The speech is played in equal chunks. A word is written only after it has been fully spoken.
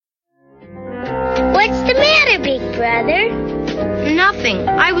What's the matter, big brother? Nothing.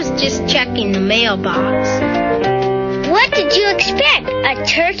 I was just checking the mailbox. What did you expect? A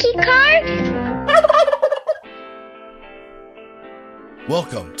turkey card?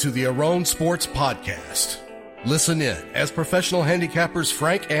 Welcome to the Aron Sports Podcast. Listen in as professional handicappers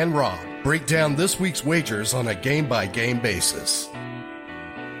Frank and Rob break down this week's wagers on a game-by-game basis.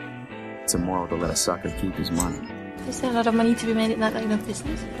 It's immoral to let a sucker keep his money. Is there a lot of money to be made in that line of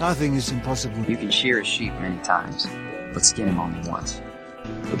business? Nothing is impossible. You can shear a sheep many times, but skin him only once.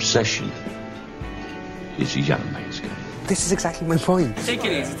 Obsession is a young man's game. This is exactly my point. Take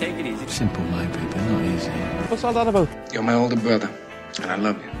it easy, take it easy. Simple mind, people, not easy. What's all that about? You're my older brother, and I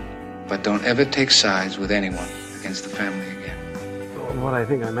love you. But don't ever take sides with anyone against the family again. What I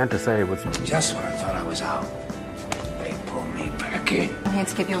think I meant to say was... Just when I thought I was out, they pulled me back in. I'm here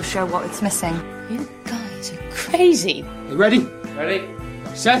to give your show what it's missing. You guys are crazy. You ready? Ready?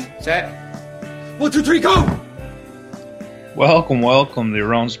 Set? Set. 1, 2, 3, go! Welcome to the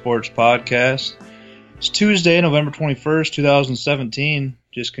Aron Sports Podcast. It's Tuesday, November 21st, 2017.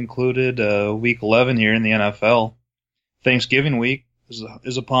 Just concluded Week 11 here in the NFL. Thanksgiving week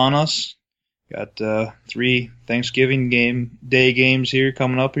is upon us. Got 3 Thanksgiving Day games here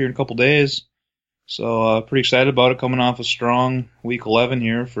coming up here in a couple days. So pretty excited about it, coming off a strong Week 11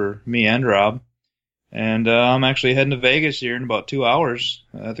 here for me and Rob. And I'm actually heading to Vegas here in about 2 hours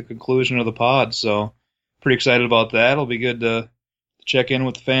at the conclusion of the pod. So pretty excited about that. It'll be good to check in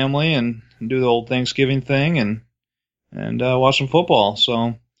with the family and do the old Thanksgiving thing and watch some football.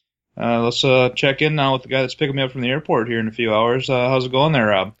 So let's check in now with the guy that's picking me up from the airport here in a few hours. How's it going there,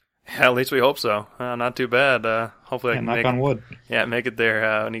 Rob? Yeah, at least we hope so. Not too bad. Hopefully I can knock on wood. Yeah, make it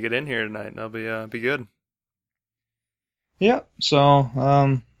there when you get in here tonight. That'll be good. Yeah,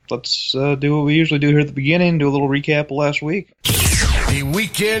 so let's do what we usually do here at the beginning, do a little recap of last week. The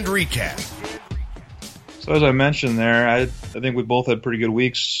Weekend Recap. So as I mentioned there, I think we both had pretty good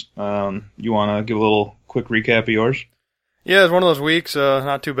weeks. You want to give a little quick recap of yours? Yeah, it's one of those weeks.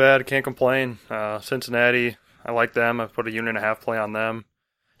 Not too bad. Can't complain. Cincinnati, I like them. I put a 1.5 play on them.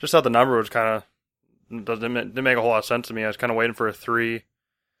 Just thought the number was kind of didn't make a whole lot of sense to me. I was kind of waiting for a 3.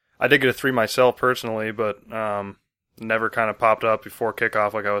 I did get a 3 myself personally, but never kind of popped up before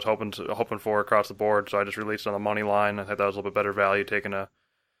kickoff like I was hoping for across the board. So I just released it on the money line. I thought that was a little bit better value, taking a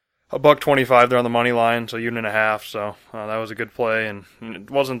 $1.25 there on the money line, so 1.5. So that was a good play, and it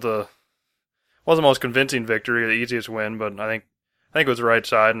wasn't the most convincing victory, the easiest win, but I think it was the right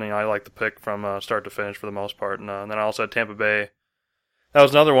side, and I like the pick from start to finish for the most part. And then I also had Tampa Bay. That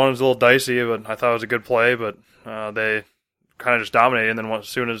was another one. It was a little dicey, but I thought it was a good play. But they kind of just dominated. And then as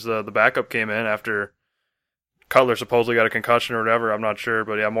soon as the backup came in after Cutler supposedly got a concussion or whatever, I'm not sure.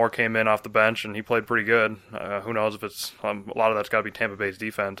 But yeah, Moore came in off the bench and he played pretty good. Who knows if it's a lot of that's got to be Tampa Bay's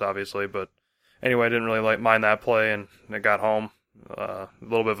defense, obviously. But anyway, I didn't really mind that play, and it got home. A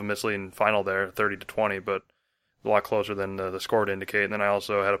little bit of a misleading final there, 30-20, but a lot closer than the score would indicate. And then I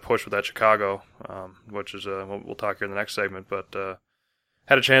also had a push with that Chicago, which is we'll talk here in the next segment, but.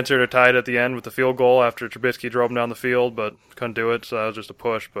 Had a chance here to tie it at the end with the field goal after Trubisky drove him down the field, but couldn't do it, so that was just a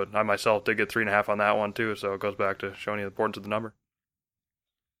push. But I myself did get 3.5 on that one, too, so it goes back to showing you the importance of the number.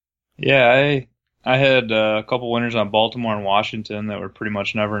 Yeah, I had a couple winners on Baltimore and Washington that were pretty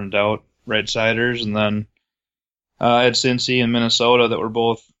much never in doubt, right-siders, and then I had Cincy and Minnesota that were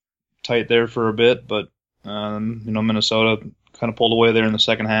both tight there for a bit, but Minnesota kind of pulled away there in the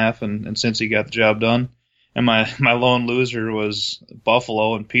second half, and Cincy got the job done. And my lone loser was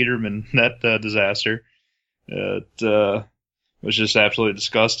Buffalo and Peterman, that disaster. It was just absolutely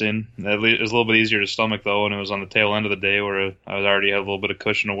disgusting. It was a little bit easier to stomach, though, and it was on the tail end of the day where I already had a little bit of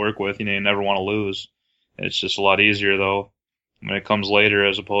cushion to work with. You never want to lose. It's just a lot easier, though, when it comes later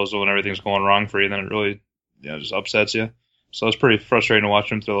as opposed to when everything's going wrong for you. Then it really just upsets you. So it's pretty frustrating to watch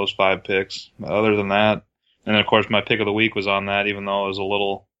him throw those 5 picks. Other than that, and then, of course, my pick of the week was on that, even though it was a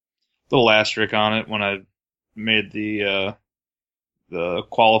little asterisk on it when I made the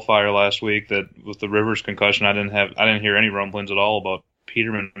qualifier last week that with the Rivers concussion, I didn't hear any rumblings at all about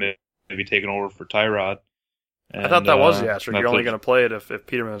Peterman maybe taking over for Tyrod. And, I thought that was the asterisk. You're only going to play it if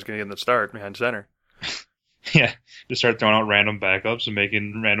Peterman was going to get in the start behind center. Yeah, just start throwing out random backups and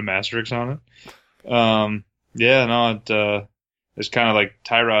making random asterisks on it. It's kind of like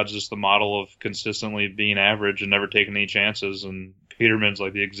Tyrod's just the model of consistently being average and never taking any chances, and Peterman's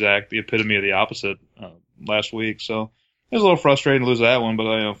like the epitome of the opposite last week. So it was a little frustrating to lose that one, but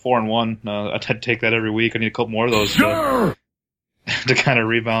 4-1, I'd take that every week. I need a couple more of those to kind of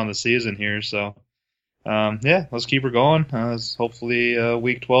rebound the season here. So let's keep her going. Hopefully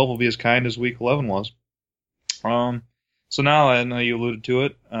week 12 will be as kind as week 11 was. So now I know you alluded to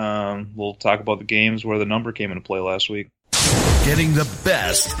it. We'll talk about the games where the number came into play last week. Getting the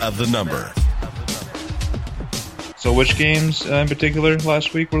best of the number. So which games in particular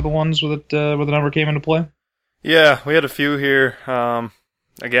last week were the ones where the number came into play? Yeah, we had a few here.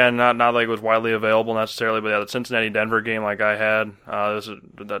 Again, not like it was widely available necessarily, but yeah, the Cincinnati-Denver game like I had. This is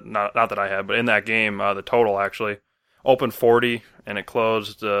not that I had, but in that game, the total actually opened 40 and it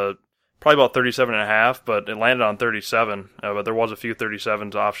closed probably about 37.5, but it landed on 37. But there was a few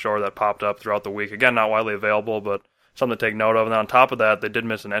 37s offshore that popped up throughout the week. Again, not widely available, but something to take note of. And then on top of that, they did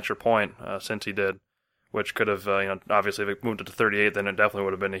miss an extra point, Cincy did, which could have, obviously if it moved it to 38, then it definitely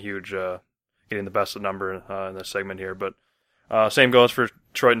would have been a huge getting the best of number in this segment here. But same goes for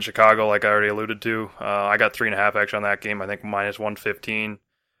Detroit and Chicago, like I already alluded to. I got 3.5 actually on that game. I think minus 115,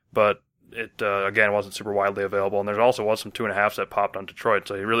 but it again wasn't super widely available. And there also was some 2.5s that popped on Detroit,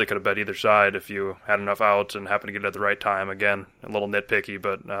 so you really could have bet either side if you had enough outs and happened to get it at the right time. Again, a little nitpicky,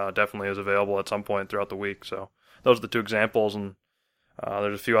 but definitely is available at some point throughout the week. So those are the two examples, and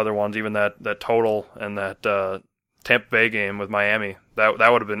there's a few other ones. Even that total and that Tampa Bay game with Miami, that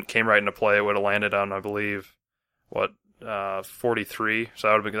would have came right into play. It would have landed on, I believe, 43. So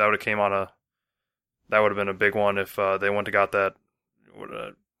that would have came on that would have been a big one if they wouldn't have got that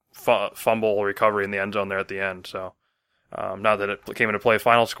fumble recovery in the end zone there at the end. So not that it came into play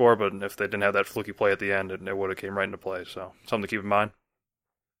final score, but if they didn't have that fluky play at the end, it would have came right into play. So something to keep in mind.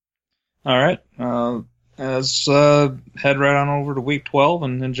 All right. Let's head right on over to week 12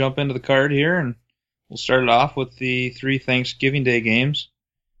 and then jump into the card here, and we'll start it off with the 3 Thanksgiving Day games.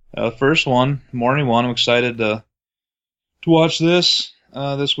 First one, morning one. I'm excited to watch this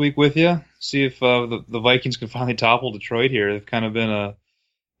week with you. See if the Vikings can finally topple Detroit here. They've kind of been an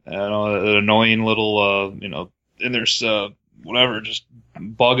annoying little in their just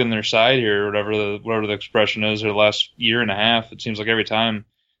bug in their side here, whatever the expression is. Their last year and a half, it seems like every time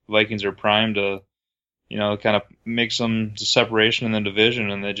the Vikings are primed to kind of make some separation in the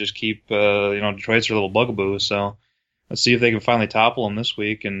division, and they just keep Detroit's their little bugaboo. So let's see if they can finally topple them this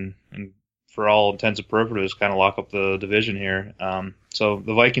week and for all intents and purposes, kind of lock up the division here. So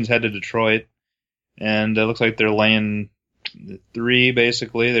the Vikings head to Detroit, and it looks like they're laying 3,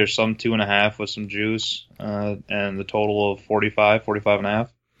 basically. There's some 2.5 with some juice, and the total of 45.5.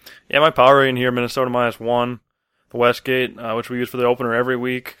 Yeah, my power rating here, Minnesota -1. The Westgate, which we use for the opener every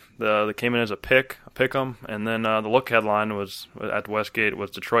week, they came in as a pick 'em, and then the look headline was at the Westgate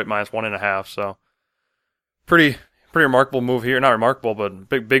was Detroit -1.5. So pretty remarkable move here. Not remarkable, but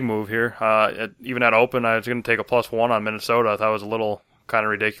big move here. Even at open, I was going to take a +1 on Minnesota. I thought it was a little kind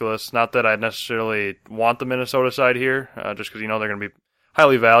of ridiculous. Not that I necessarily want the Minnesota side here, just because they're going to be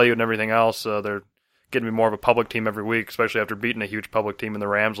highly valued and everything else. They're getting to be more of a public team every week, especially after beating a huge public team in the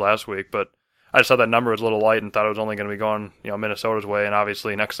Rams last week. But I just thought that number was a little light and thought it was only going to be going Minnesota's way. And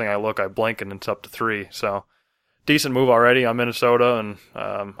obviously, next thing I look, I blink and it's up to 3. So decent move already on Minnesota. And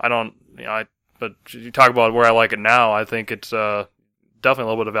But you talk about where I like it now, I think it's definitely a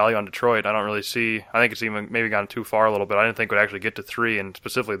little bit of value on Detroit. I don't really see. I think it's even maybe gone too far a little bit. I didn't think it would actually get to 3 and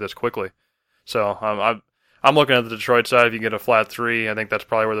specifically this quickly. So I'm looking at the Detroit side. If you get a flat 3, I think that's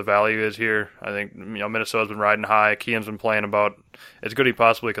probably where the value is here. I think Minnesota's been riding high. Keem's been playing about as good as he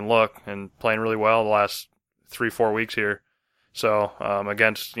possibly can look and playing really well the last 3-4 weeks here. So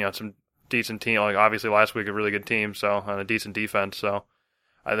against some decent team, like obviously last week a really good team, so and a decent defense. So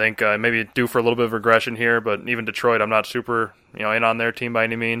I think maybe due for a little bit of regression here, but even Detroit, I'm not super in on their team by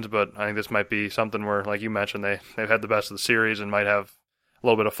any means, but I think this might be something where, like you mentioned, they've had the best of the series and might have a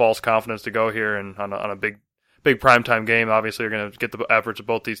little bit of false confidence to go here and on a big primetime game. Obviously, you're going to get the efforts of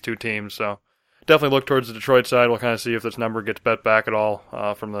both these two teams, so definitely look towards the Detroit side. We'll kind of see if this number gets bet back at all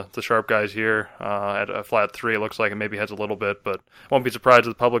from the sharp guys here. At a flat 3, it looks like it maybe has a little bit, but won't be surprised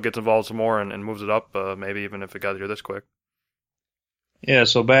if the public gets involved some more and moves it up, maybe even if it got here this quick. Yeah,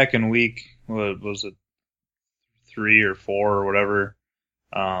 so back in week, what was it, 3 or 4 or whatever,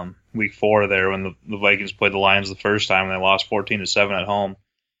 week 4 there when the Vikings played the Lions the first time and they lost 14-7 at home.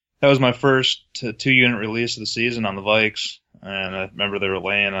 That was my first 2-unit release of the season on the Vikes, and I remember they were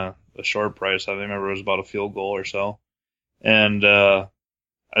laying a short price. I remember it was about a field goal or so. And I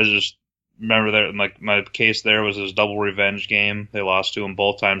just remember that, like, my case there was this double revenge game. They lost to them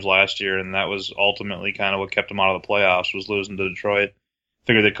both times last year, and that was ultimately kind of what kept them out of the playoffs, was losing to Detroit.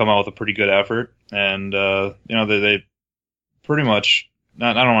 Figured they'd come out with a pretty good effort, and they pretty much,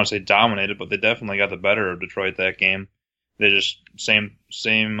 I don't want to say dominated, but they definitely got the better of Detroit that game. They just same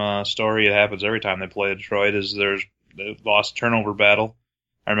story. It happens every time they play Detroit. They lost turnover battle.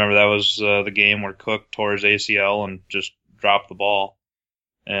 I remember that was the game where Cook tore his ACL and just dropped the ball,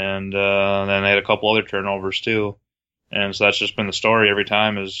 and then they had a couple other turnovers too. And so that's just been the story every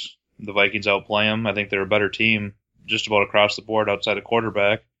time is the Vikings outplay them. I think they're a better team just about across the board outside of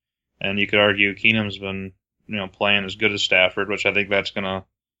quarterback. And you could argue Keenum's been, playing as good as Stafford, which I think that's going to,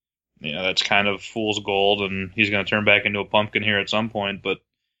 that's kind of fool's gold, and he's going to turn back into a pumpkin here at some point. But,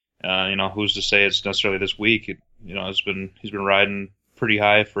 who's to say it's necessarily this week? He's been riding pretty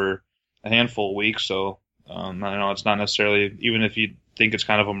high for a handful of weeks. So, it's not necessarily, even if you think it's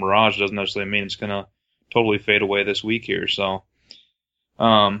kind of a mirage, it doesn't necessarily mean it's going to totally fade away this week here. So,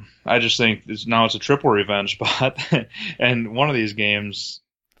 I just think now it's a triple revenge spot. And one of these games,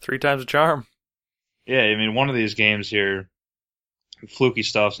 3 times a charm. Yeah, I mean, one of these games here, fluky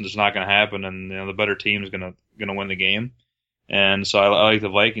stuff's just not going to happen, and the better team is going to win the game. And so I like the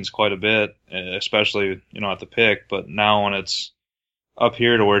Vikings quite a bit, especially at the pick. But now when it's up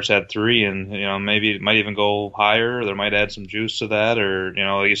here to where it's at 3, and maybe it might even go higher, or there might add some juice to that, or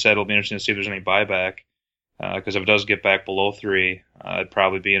like you said, it'll be interesting to see if there's any buyback. Because if it does get back below 3, I'd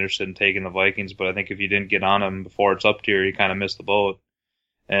probably be interested in taking the Vikings. But I think if you didn't get on them before it's up tier, you kind of missed the boat.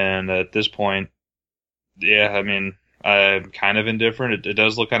 And at this point, yeah, I mean, I'm kind of indifferent. It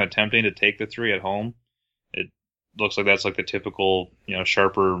does look kind of tempting to take the 3 at home. It looks like that's like the typical,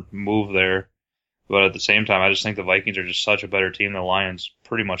 sharper move there. But at the same time, I just think the Vikings are just such a better team than the Lions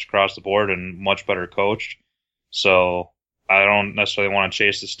pretty much across the board and much better coached. So I don't necessarily want to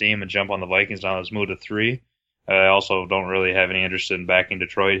chase the steam and jump on the Vikings now. Let's move to 3. I also don't really have any interest in backing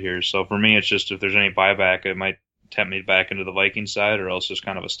Detroit here. So for me, it's just if there's any buyback, it might tempt me back into the Vikings side, or else just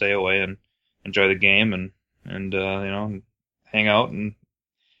kind of a stay away and enjoy the game and hang out and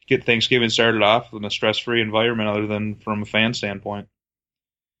get Thanksgiving started off in a stress-free environment other than from a fan standpoint.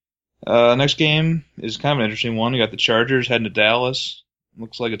 Next game is kind of an interesting one. We got the Chargers heading to Dallas.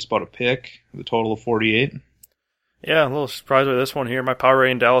 Looks like it's about a pick, the total of 48. Yeah, a little surprised with this one here. My power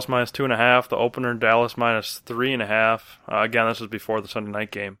rating, Dallas minus 2.5. The opener, Dallas minus 3.5. Again, this was before the Sunday night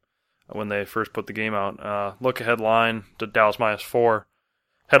game when they first put the game out. Look ahead line to Dallas minus 4.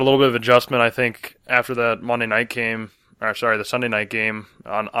 Had a little bit of adjustment, I think, after that the Sunday night game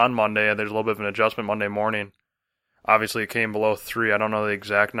on Monday. There's a little bit of an adjustment Monday morning. Obviously, it came below 3. I don't know the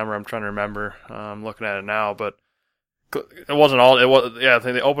exact number. I'm trying to remember. I'm looking at it now, but it wasn't all. It was, yeah. I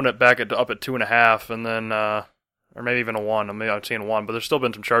think they opened it back up at 2.5, and then or maybe even a 1. Maybe I'm seeing 1, but there's still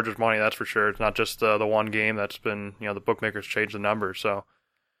been some Chargers money. That's for sure. It's not just the one game that's been. The bookmakers changed the numbers. So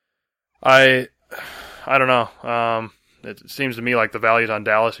I don't know. It seems to me like the values on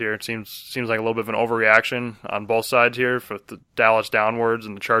Dallas here. It seems like a little bit of an overreaction on both sides here, for the Dallas downwards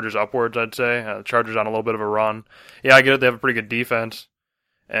and the Chargers upwards, I'd say. The Chargers on a little bit of a run. Yeah, I get it. They have a pretty good defense.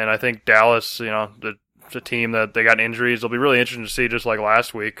 And I think Dallas, it's a team that they got injuries. It'll be really interesting to see, just like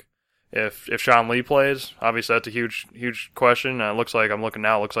last week, if Sean Lee plays. Obviously, that's a huge question. It looks like, I'm looking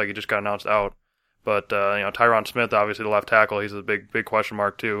now, it looks like he just got announced out. But, Tyron Smith, obviously the left tackle, he's a big question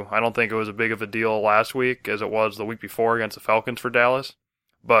mark too. I don't think it was a big of a deal last week as it was the week before against the Falcons for Dallas.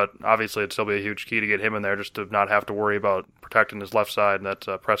 But obviously it'd still be a huge key to get him in there, just to not have to worry about protecting his left side, and that's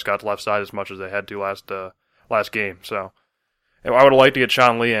Prescott's left side, as much as they had to last game. So I would have liked to get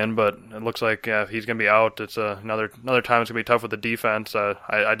Sean Lee in, but it looks like if he's going to be out, it's another time it's going to be tough with the defense.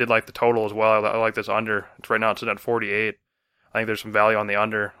 I did like the total as well. I like this under. It's right now it's sitting at 48. I think there's some value on the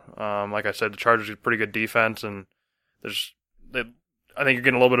under. Like I said, the Chargers are pretty good defense, and I think you're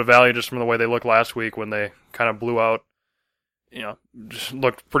getting a little bit of value just from the way they looked last week when they kind of blew out. Just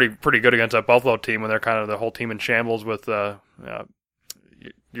looked pretty good against that Buffalo team when they're kind of the whole team in shambles with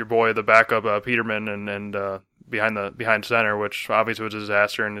your boy, the backup Peterman, and behind center, which obviously was a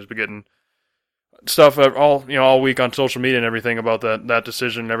disaster, and has been getting stuff all week on social media and everything about that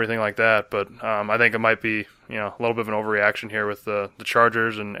decision and everything like that. But I think it might be a little bit of an overreaction here with the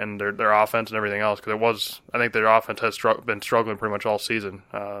Chargers and their offense and everything else, because I think their offense has been struggling pretty much all season.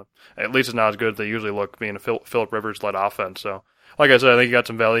 At least it's not as good as they usually look, being a Phillip Rivers led offense. So like I said, I think you got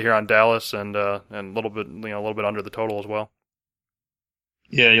some value here on Dallas and a little bit under the total as well.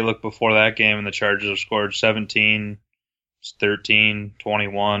 Yeah, you look before that game and the Chargers have scored 17, 13,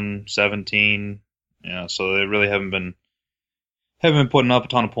 21, 17. So they really haven't been putting up a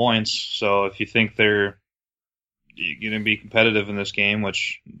ton of points. So if you think they're going to be competitive in this game,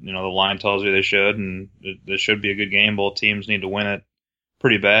 which the line tells you they should, and this should be a good game. Both teams need to win it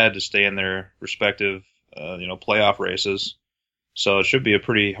pretty bad to stay in their respective playoff races. So it should be a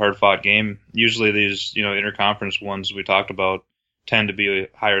pretty hard fought game. Usually these interconference ones we talked about tend to be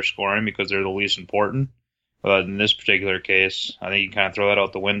higher scoring because they're the least important. But in this particular case, I think you can kind of throw that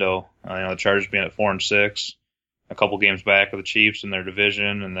out the window. The Chargers being at 4-6, a couple games back of the Chiefs in their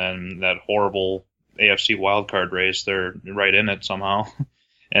division, and then that horrible AFC wildcard race, they're right in it somehow.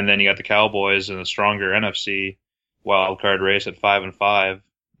 And then you got the Cowboys in a stronger NFC wild card race at 5-5.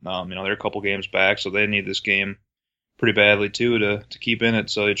 They're a couple games back, so they need this game pretty badly too to keep in it.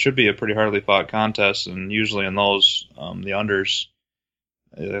 So it should be a pretty hardly fought contest, and usually in those, the unders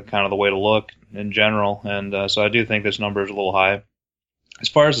kind of the way to look in general. And so I do think this number is a little high. As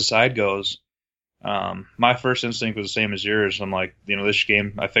far as the side goes, my first instinct was the same as yours. I'm like, this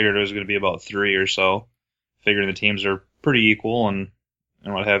game, I figured it was going to be about 3 or so, figuring the teams are pretty equal and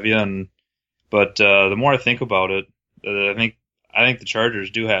what have you. But the more I think about it, I think the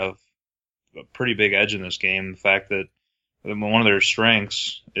Chargers do have a pretty big edge in this game. The fact that one of their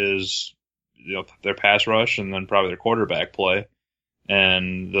strengths is their pass rush and then probably their quarterback play.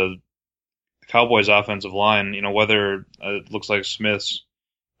 And the Cowboys' offensive line, whether it looks like Smith's,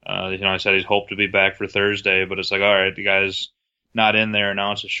 I said he's hoped to be back for Thursday, but it's like, all right, the guy's not in there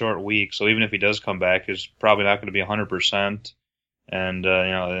now. It's a short week, so even if he does come back, he's probably not going to be 100%. And and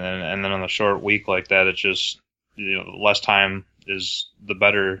then on a short week like that, it's just less time is the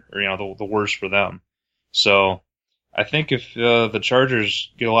better, or the worse for them. So I think if the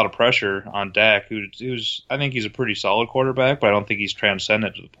Chargers get a lot of pressure on Dak, who's I think he's a pretty solid quarterback, but I don't think he's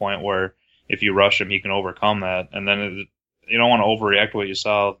transcendent to the point where if you rush him, he can overcome that. And then you don't want to overreact to what you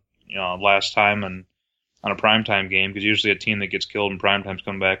saw last time and on a primetime game, because usually a team that gets killed in primetime's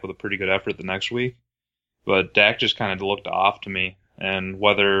come back with a pretty good effort the next week. But Dak just kind of looked off to me, and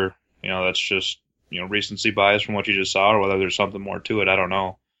whether that's just recency bias from what you just saw, or whether there's something more to it, I don't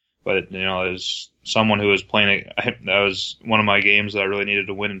know. But as someone who was playing it, that was one of my games that I really needed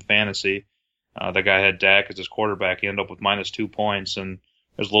to win in fantasy. That guy had Dak as his quarterback. He ended up with -2 points, and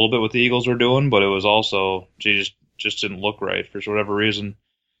there's a little bit what the Eagles were doing, but it was also just didn't look right for whatever reason.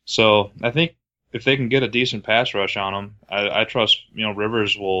 So I think if they can get a decent pass rush on him, I trust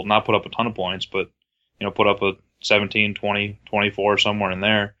Rivers will not put up a ton of points, but put up a 17, 20, 24 somewhere in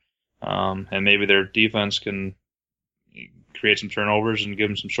there, and maybe their defense can create some turnovers and give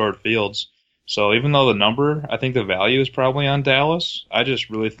them some short fields. So even though the number, I think the value is probably on Dallas, I just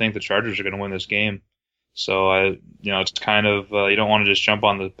really think the Chargers are going to win this game. So it's kind of you don't want to just jump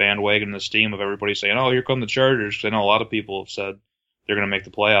on the bandwagon, the steam of everybody saying, "Oh, here come the Chargers." 'Cause I know a lot of people have said they're going to make the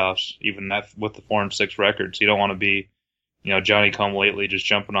playoffs, even with the 4-6 record. So you don't want to be, Johnny come lately, just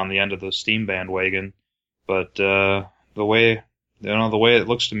jumping on the end of the steam bandwagon. But the way it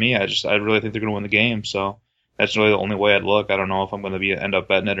looks to me, I really think they're going to win the game. So that's really the only way I'd look. I don't know if I'm going to end up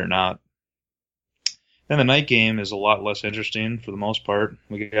betting it or not. Then the night game is a lot less interesting for the most part.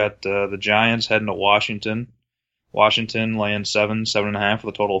 We got the Giants heading to Washington. Washington laying 7.5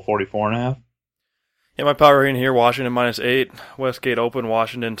 with a total of 44.5. Yeah, my power rating here, Washington -8. Westgate Open,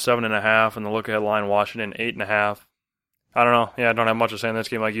 Washington 7.5, and the look-ahead line, Washington 8.5. I don't know. Yeah, I don't have much to say in this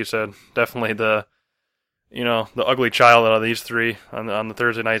game, like you said. Definitely the ugly child out of these three on the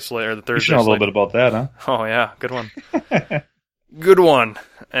Thursday night slate, or the Thursday. You should know a little bit about that, huh? Oh yeah, good one. Good one.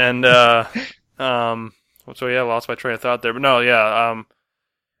 And so yeah, lost my train of thought there. But no, yeah,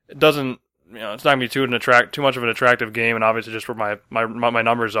 it doesn't. It's not gonna be too much of an attractive game, and obviously just where my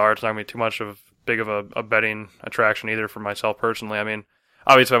numbers are, it's not gonna be too much of big of a betting attraction either for myself personally. I mean,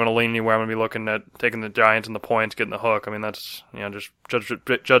 obviously, if I'm going to lean anywhere, I'm going to be looking at taking the Giants and the points, getting the hook. I mean, that's just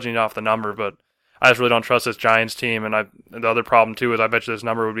judging off the number, but I just really don't trust this Giants team. And the other problem too is I bet you this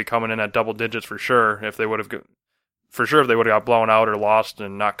number would be coming in at double digits for sure if they would have got blown out or lost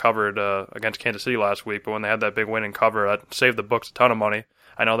and not covered against Kansas City last week. But when they had that big win and cover, that saved the books a ton of money.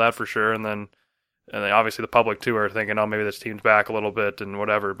 I know that for sure. And then obviously the public too are thinking, oh, maybe this team's back a little bit and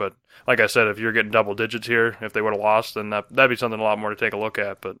whatever. But like I said, if you're getting double digits here, if they would have lost, then that'd be something a lot more to take a look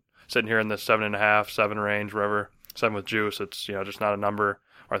at. But sitting here in the 7.5, 7 range, wherever, 7 with juice, it's just not a number.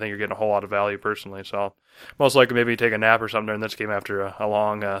 Or I think you're getting a whole lot of value personally. So I'll most likely maybe take a nap or something during this game after a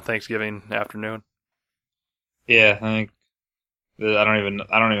long Thanksgiving afternoon. Yeah, I think I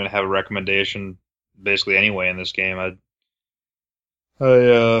don't even have a recommendation basically anyway in this game. I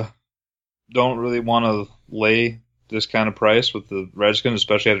don't really want to lay this kind of price with the Redskins,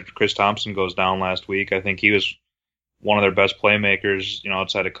 especially after Chris Thompson goes down last week. I think he was one of their best playmakers,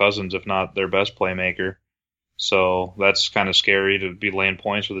 outside of Cousins, if not their best playmaker. So that's kind of scary to be laying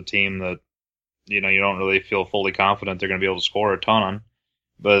points with a team that, you don't really feel fully confident they're going to be able to score a ton on.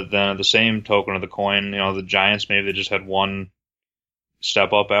 But then at the same token of the coin, the Giants, maybe they just had one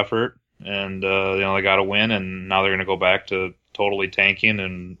step-up effort and, they got a win, and now they're going to go back to totally tanking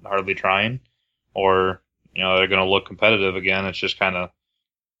and hardly trying, or they're going to look competitive again. It's just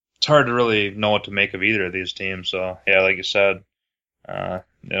it's hard to really know what to make of either of these teams. So yeah, like you said,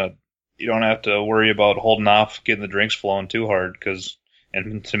 you don't have to worry about holding off, getting the drinks flowing too hard,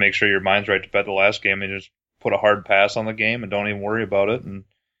 and to make sure your mind's right to bet the last game, you just put a hard pass on the game and don't even worry about it, and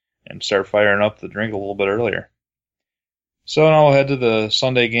start firing up the drink a little bit earlier. So now we'll head to the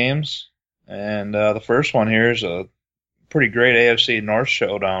Sunday games, and the first one here is a pretty great AFC North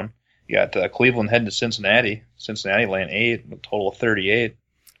showdown. You got Cleveland heading to Cincinnati. Cincinnati laying 8, a total of 38.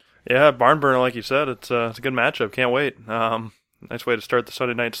 Yeah, barn burner, like you said. It's a good matchup. Can't wait. Nice way to start the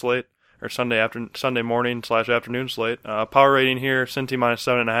Sunday night slate, or Sunday morning / afternoon slate. Power rating here: Cincy minus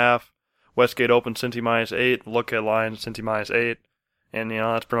 7.5. Westgate Open Cincy minus 8. Look at lines Cincy minus 8, and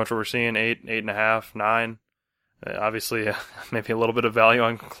that's pretty much what we're seeing: 8, 8.5, 9. Obviously, maybe a little bit of value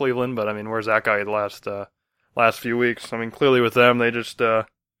on Cleveland, but I mean, where's that guy the last few weeks? I mean, clearly with them, they just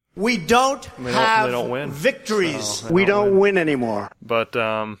we don't win victories. So we don't win anymore. But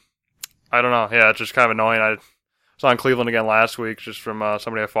I don't know. Yeah, it's just kind of annoying. I was on Cleveland again last week, just from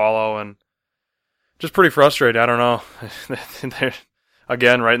somebody I follow, and just pretty frustrated. I don't know. They're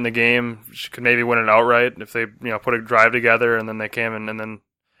again right in the game. Could maybe win it outright if they put a drive together, and then they came in, and then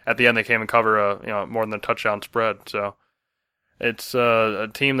at the end they came and cover more than a touchdown spread. So it's a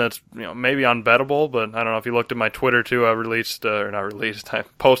team that's maybe unbettable, but I don't know. If you looked at my Twitter too, I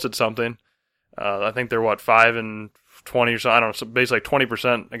posted something. I think they're 5-20 or so. I don't know. So basically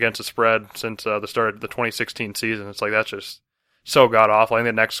 20% against the spread since the start of the 2016 season. It's like, that's just so god awful. I think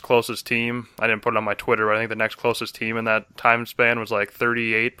the next closest team, I didn't put it on my Twitter, but I think the next closest team in that time span was like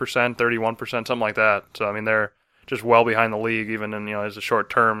 38%, 31%, something like that. So I mean, they're just well behind the league, even in as a short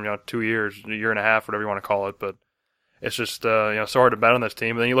term, 2 years, a year and a half, whatever you want to call it. But it's just so hard to bet on this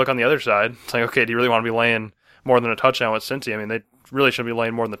team. And then you look on the other side, it's like, okay, do you really want to be laying more than a touchdown with Cincy? I mean, they really shouldn't be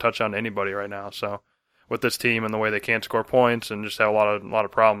laying more than a touchdown to anybody right now. So with this team and the way they can't score points and just have a lot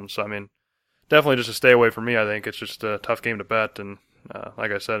of problems. So I mean, definitely just a stay away for me. I think it's just a tough game to bet, and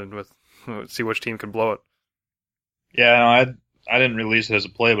like I said, see which team can blow it. Yeah, no, I didn't release it as a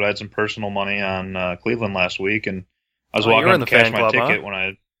play, but I had some personal money on Cleveland last week, and I was walking up to cash my ticket when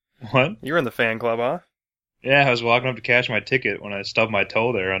I what? You were in the fan club, huh? Yeah, I was walking up to cash my ticket when I stubbed my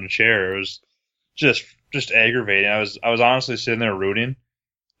toe there on a chair. It was just aggravating. I was honestly sitting there rooting.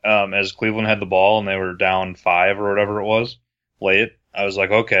 As Cleveland had the ball and they were down 5 or whatever it was late, I was like,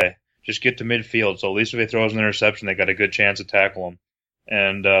 okay, just get to midfield. So at least if he throws an interception, they got a good chance to tackle him.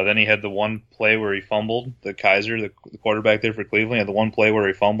 And then he had the one play where he fumbled. The Kaiser, the quarterback there for Cleveland, had the one play where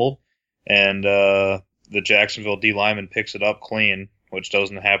he fumbled. And the Jacksonville D lineman picks it up clean, which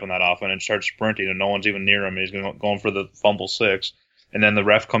doesn't happen that often, and starts sprinting, and no one's even near him. He's going for the fumble 6. And then the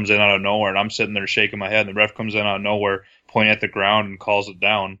ref comes in out of nowhere, and I'm sitting there shaking my head, and the ref comes in out of nowhere, pointing at the ground, and calls it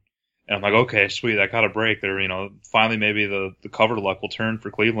down. And I'm like, okay, sweet, I got a break. They're, finally maybe the cover luck will turn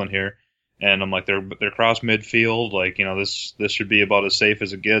for Cleveland here. And I'm like, they're across midfield, like, this should be about as safe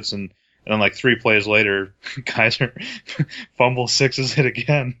as it gets. And then like 3 plays later, Kaiser fumble 6s it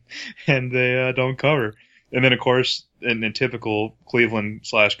again, and they don't cover. And then of course, in typical Cleveland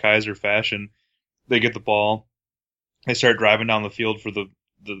 / Kaiser fashion, they get the ball. They start driving down the field for the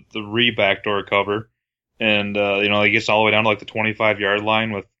backdoor cover, and he gets all the way down to like the 25-yard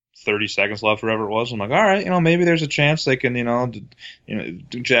line with 30 seconds left, whatever it was. I'm like, all right, maybe there's a chance they can,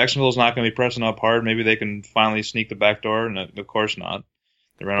 Jacksonville's not going to be pressing up hard. Maybe they can finally sneak the backdoor, and of course not.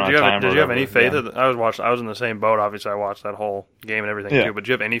 They ran out of time. Did you have any faith? I was in the same boat. Obviously, I watched that whole game and everything too. But did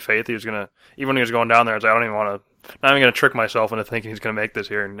you have any faith he was going to, even when he was going down there? I was like, I don't even want to. Not even going to trick myself into thinking he's going to make this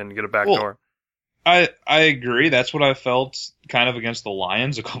here and then get a backdoor. I agree. That's what I felt kind of against the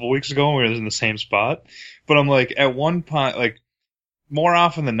Lions a couple weeks ago when we were in the same spot. But I'm like, at one point, like, more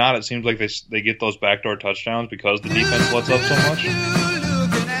often than not, it seems like they get those backdoor touchdowns because the defense lets up so much.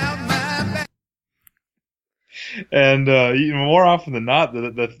 And more often than not,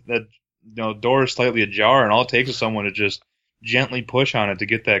 that door is slightly ajar, and all it takes is someone to just gently push on it to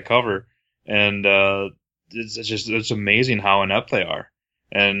get that cover. And it's amazing how inept they are.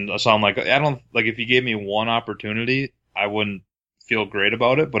 And so I'm like, if you gave me one opportunity, I wouldn't feel great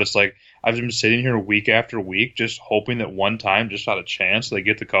about it. But it's like, I've been sitting here week after week just hoping that one time, just out of chance, they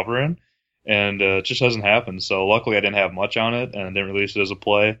get the cover in. And it just hasn't happened. So luckily I didn't have much on it and I didn't release it as a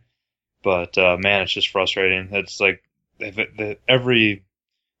play. But man, it's just frustrating. It's like by every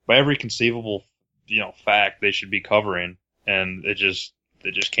conceivable fact they should be covering, and they just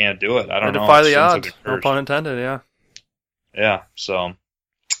can't do it. I don't know. Defy the odds. No pun intended. Yeah. Yeah. So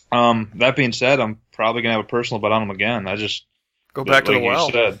that being said, I'm probably gonna have a personal bet on them again. I just go back to the well.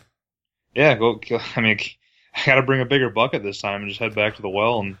 You said. Yeah. Go. I mean, I got to bring a bigger bucket this time and just head back to the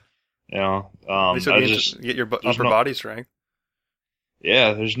well, and at least you'll get your upper body strength.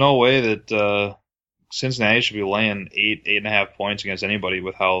 Yeah, there's no way that Cincinnati should be laying 8.5 points against anybody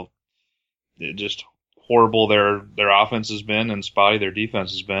with how just horrible their offense has been and spotty their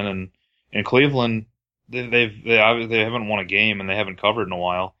defense has been. And in Cleveland, they haven't won a game and they haven't covered in a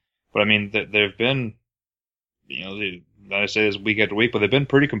while. But I mean, they've been I say this week after week, but they've been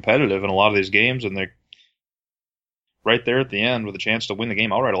pretty competitive in a lot of these games, and they're right there at the end with a chance to win the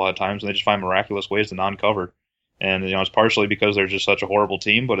game outright a lot of times, and they just find miraculous ways to non-cover. And, it's partially because they're just such a horrible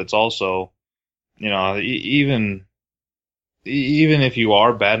team, but it's also, even if you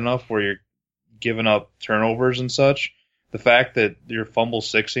are bad enough where you're giving up turnovers and such, the fact that you're fumble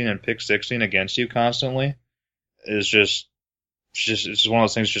 16 and pick 16 against you constantly is just it's just one of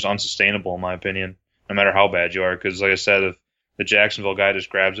those things just unsustainable in my opinion, no matter how bad you are. Because like I said, if the Jacksonville guy just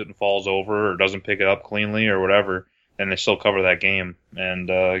grabs it and falls over or doesn't pick it up cleanly or whatever, then they still cover that game. And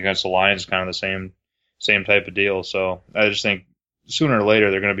against the Lions, it's kind of the same type of deal. So I just think sooner or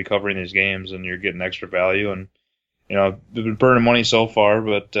later they're going to be covering these games, and you're getting extra value. And they've been burning money so far,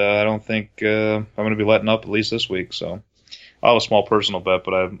 but I don't think I'm going to be letting up at least this week. So I'll have a small personal bet,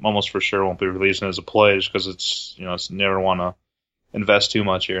 but I almost for sure won't be releasing it as a play just because it's never want to invest too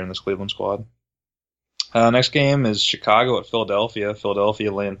much here in this Cleveland squad. Next game is Chicago at Philadelphia.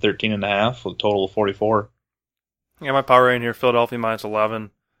 Philadelphia laying 13.5 with a total of 44. Yeah, my power rating here: Philadelphia minus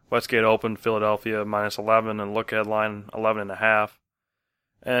 11. Westgate open, Philadelphia minus 11, and look ahead line 11.5.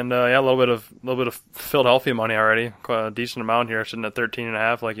 And a little bit of Philadelphia money already, quite a decent amount here, sitting at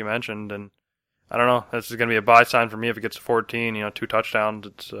 13.5, like you mentioned. And I don't know, this is going to be a buy sign for me if it gets to 14. 2 touchdowns.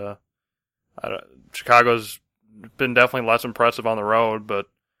 It's Chicago's been definitely less impressive on the road, but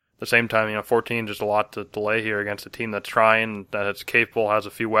at the same time, 14 just a lot to delay here against a team that's trying, that's capable, has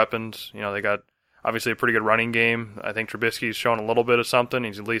a few weapons. They got obviously a pretty good running game. I think Trubisky's shown a little bit of something.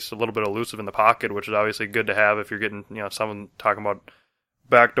 He's at least a little bit elusive in the pocket, which is obviously good to have if you're getting someone talking about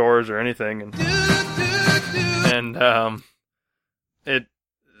backdoors or anything.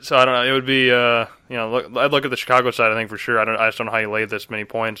 So I don't know. It would be I'd look at the Chicago side. I think for sure. I just don't know how you laid this many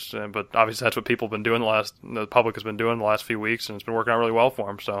points, but obviously that's what people have been doing the public has been doing the last few weeks, and it's been working out really well for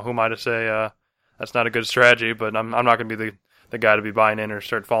them. So who am I to say that's not a good strategy? But I'm not going to be the guy to be buying in or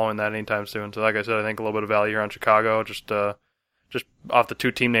start following that anytime soon. So like I said, I think a little bit of value here on Chicago, just off the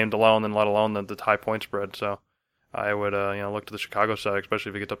 2 team names alone, and let alone the high point spread. So I would look to the Chicago side,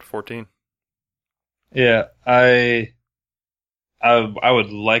 especially if it gets up to 14. Yeah, I would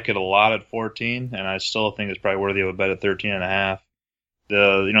like it a lot at 14, and I still think it's probably worthy of a bet at 13.5.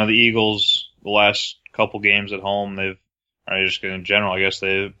 The Eagles, the last couple games at home, just in general, I guess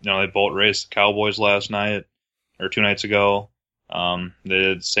they boat raced the Cowboys last night or 2 nights ago. They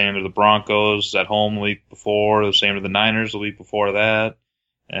did the same to the Broncos at home the week before, the same to the Niners the week before that,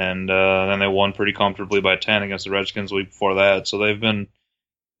 and then they won pretty comfortably by 10 against the Redskins the week before that. So they've been,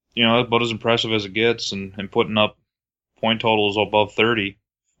 about as impressive as it gets, and putting up point totals above 30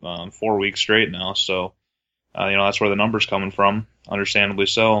 4 weeks straight now. So, that's where the number's coming from, understandably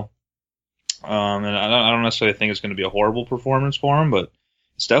so. And I don't necessarily think it's going to be a horrible performance for them, but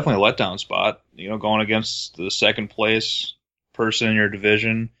it's definitely a letdown spot. Going against the second place person in your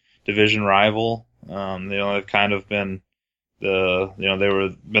division rival. They've kind of been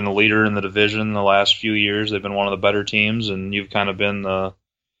been the leader in the division the last few years. They've been one of the better teams, and you've kind of been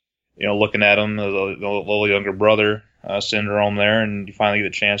looking at them as a little younger brother syndrome there, and you finally get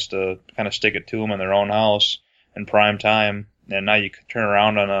a chance to kind of stick it to them in their own house in prime time. And now you can turn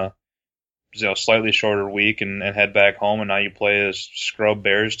around on a slightly shorter week and head back home, and now you play this scrub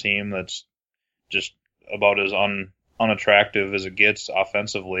Bears team that's just about as unattractive as it gets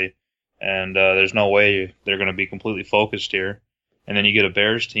offensively, and there's no way they're going to be completely focused here. And then you get a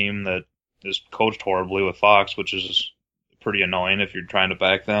Bears team that is coached horribly with Fox, which is pretty annoying if you're trying to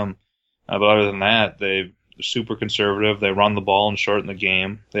back them. But other than that, they're super conservative. They run the ball and shorten the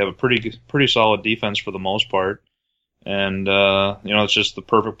game. They have a pretty solid defense for the most part. And, it's just the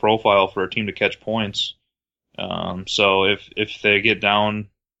perfect profile for a team to catch points. So if they get down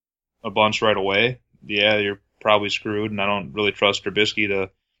a bunch right away, you're probably screwed. And I don't really trust Trubisky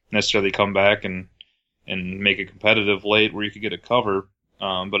to necessarily come back and make it competitive late where you could get a cover.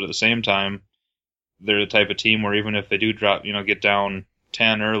 But at the same time, they're the type of team where even if they do drop, get down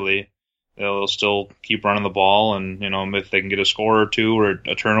 10 early, they'll still keep running the ball. And, if they can get a score or two or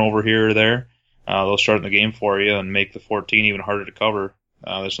a turnover here or there, they'll shorten the game for you and make the 14 even harder to cover.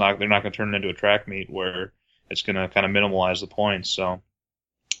 They're not going to turn it into a track meet where it's going to kind of minimalize the points. So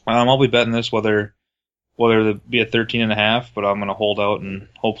I'll be betting this whether it be a 13.5, but I'm going to hold out and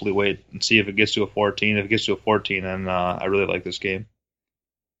hopefully wait and see if it gets to a 14. If it gets to a 14, then I really like this game.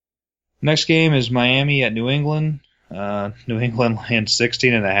 Next game is Miami at New England. New England laying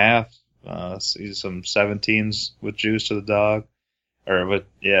 16.5. See some 17s with juice to the dog. And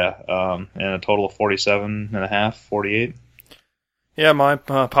a total of 47.5, 48. Yeah, my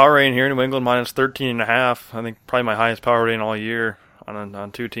power rating here in New England minus 13.5. I think probably my highest power rating all year.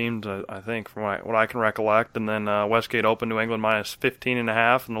 on two teams, I think, from what I can recollect. And then Westgate opened New England minus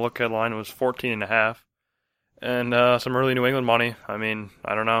 15.5, and the look-ahead line was 14.5. And some early New England money. I mean,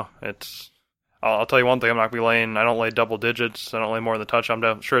 I don't know. I'll tell you one thing. I'm not going to be laying. I don't lay double digits. I don't lay more than the touchdown.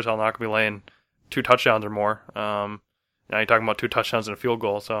 I'm sure as hell not going to be laying 2 touchdowns or more. Now you're talking about 2 touchdowns and a field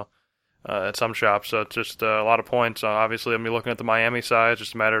goal. So at some shops, so it's just a lot of points. Obviously, I'm going to be looking at the Miami side. It's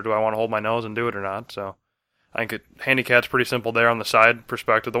just a matter of do I want to hold my nose and do it or not. So I think handicap's pretty simple there on the side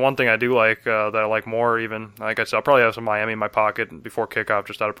perspective. The one thing I do like that I like more, even like I said, I'll probably have some Miami in my pocket before kickoff,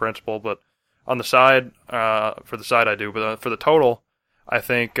 just out of principle. But on the side, for the side I do, but for the total, I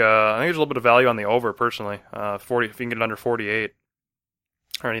think there's a little bit of value on the over personally. 40 if you can get it under 48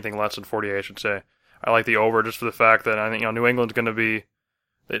 or anything less than 48, I should say. I like the over just for the fact that I think New England's going to be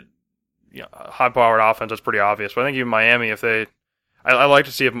high-powered offense. That's pretty obvious. But I think even Miami, if they, I like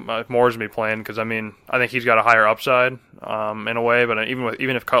to see if Moore's going to be playing because I think he's got a higher upside in a way. But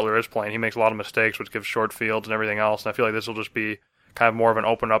even if Cutler is playing, he makes a lot of mistakes, which gives short fields and everything else. And I feel like this will just be kind of more of an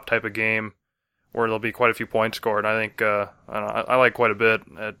open-up type of game, where there'll be quite a few points scored. I think I like quite a bit.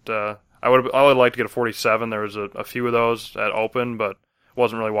 I would like to get a 47. There was a few of those at open, but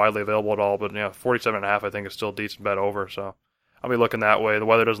wasn't really widely available at all. But 47.5 I think is still a decent bet over. So I'll be looking that way. The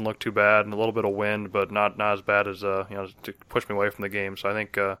weather doesn't look too bad, and a little bit of wind, but not as bad as to push me away from the game. So I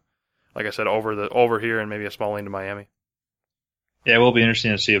think, like I said, over here and maybe a small lean to Miami. Yeah, it will be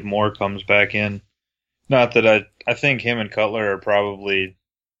interesting to see if Moore comes back in. Not that I think him and Cutler are probably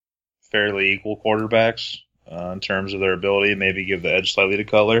fairly equal quarterbacks in terms of their ability. Maybe give the edge slightly to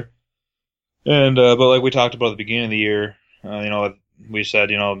Cutler. And but like we talked about at the beginning of the year, we said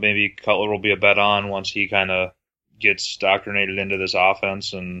maybe Cutler will be a bet on once he kind of gets indoctrinated into this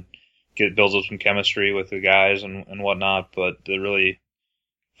offense and builds up some chemistry with the guys and whatnot. But it really,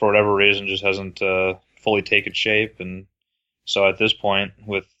 for whatever reason, just hasn't fully taken shape. And so at this point,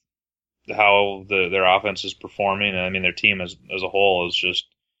 with how their offense is performing, and I mean their team as a whole is just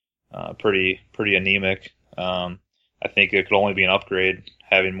pretty anemic. I think it could only be an upgrade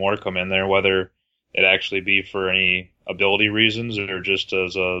having Moore come in there, whether it actually be for any ability reasons or just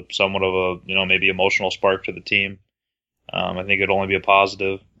as somewhat of a maybe emotional spark to the team. I think it'd only be a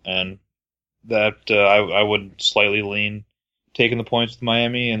positive, and that I would slightly lean taking the points to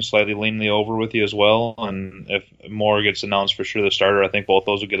Miami and slightly lean the over with you as well. And if Moore gets announced for sure the starter, I think both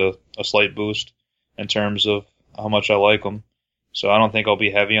those will get a slight boost in terms of how much I like them. So I don't think I'll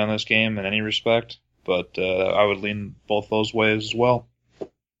be heavy on this game in any respect, but I would lean both those ways as well.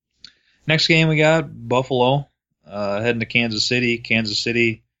 Next game we got Buffalo heading to Kansas City. Kansas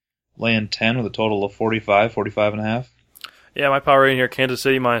City laying 10 with a total of 45.5. Yeah, my power rating here, Kansas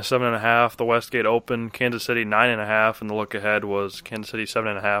City minus 7.5. The Westgate Open, Kansas City 9.5, and the look ahead was Kansas City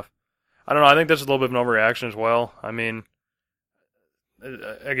 7.5. I don't know. I think this is a little bit of an overreaction as well. I mean,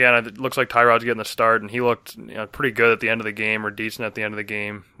 again, it looks like Tyrod's getting the start, and he looked pretty good at the end of the game, or decent at the end of the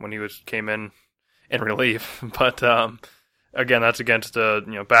game when he came in relief. But again, that's against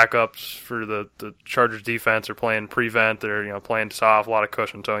backups for the Chargers defense. They're playing prevent. They're playing soft, a lot of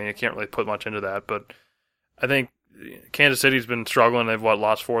cushion, so you can't really put much into that. But I think Kansas City's been struggling. They've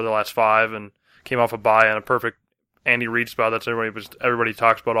lost 4 of their last 5, and came off a bye on a perfect Andy Reid spot. That's everybody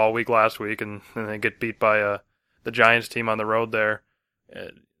talks about all week last week, and they get beat by the Giants team on the road there,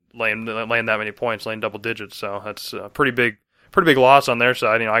 laying that many points, laying double digits. So that's a pretty big loss on their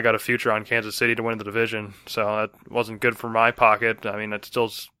side. I got a future on Kansas City to win the division, so that wasn't good for my pocket. I mean, it's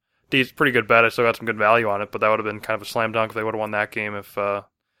still pretty good bet. I still got some good value on it, but that would have been kind of a slam dunk if they would have won that game,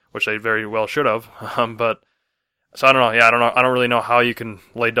 which they very well should have. But so I don't know. Yeah, I don't really know how you can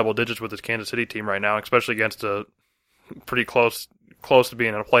lay double digits with this Kansas City team right now, especially against a pretty close to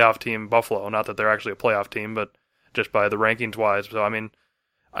being a playoff team, Buffalo. Not that they're actually a playoff team, but just by the rankings wise. So I mean,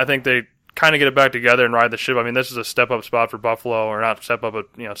 I think they kind of get it back together and ride the ship. I mean, this is a step up spot for Buffalo, or not step up,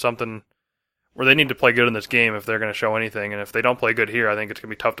 but something where they need to play good in this game if they're going to show anything. And if they don't play good here, I think it's going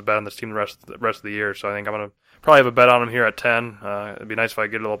to be tough to bet on this team the rest of the year. So I think I'm going to probably have a bet on them here at 10. It'd be nice if I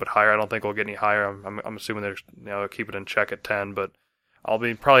get it a little bit higher. I don't think we'll get any higher. I'm assuming they're keep it in check at 10, but I'll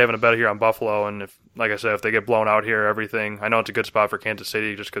be probably having a bet here on Buffalo. And if, like I said, if they get blown out here, everything, I know it's a good spot for Kansas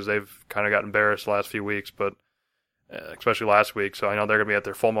City just because they've kind of got embarrassed the last few weeks, but especially last week. So I know they're going to be at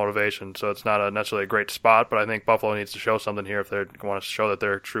their full motivation. So it's not necessarily a great spot, but I think Buffalo needs to show something here if they want to show that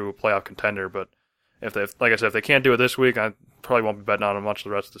they're a true playoff contender. But like I said, if they can't do it this week, I probably won't be betting on them much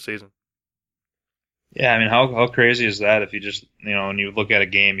the rest of the season. Yeah, I mean, how crazy is that? If you just, when you look at a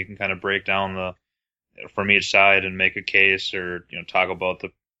game, you can kind of break down from each side and make a case, or talk about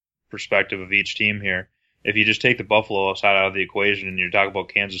the perspective of each team here. If you just take the Buffalo side out of the equation and you talk about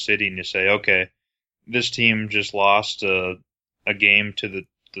Kansas City and you say, okay, this team just lost a a game to the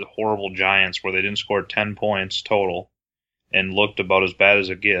horrible Giants where they didn't score 10 points total and looked about as bad as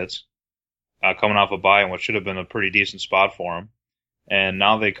it gets, coming off a bye in what should have been a pretty decent spot for them. And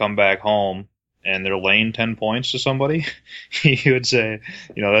now they come back home and they're laying 10 points to somebody. You would say,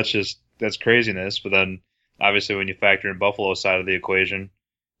 that's craziness. But then obviously when you factor in Buffalo's side of the equation,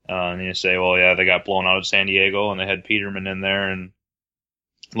 and you say, well, yeah, they got blown out at San Diego and they had Peterman in there and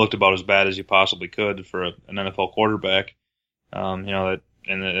looked about as bad as you possibly could for an NFL quarterback. And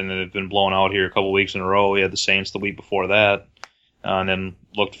they've been blown out here a couple weeks in a row. We had the Saints the week before that, and then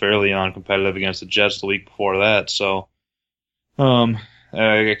looked fairly uncompetitive against the Jets the week before that. So,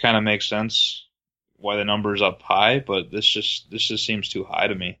 it kind of makes sense why the number's up high, but this just seems too high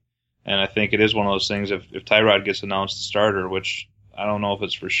to me. And I think it is one of those things. If Tyrod gets announced the starter, which I don't know if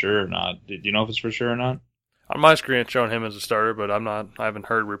it's for sure or not. Do you know if it's for sure or not? On my screen, it's showing him as a starter, but I haven't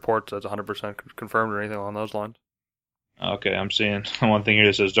heard reports that's 100% confirmed or anything along those lines. Okay, I'm seeing one thing here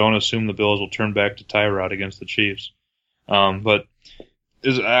that says, don't assume the Bills will turn back to Tyrod against the Chiefs. But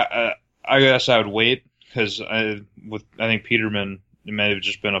I guess I would wait because I think Peterman, it may have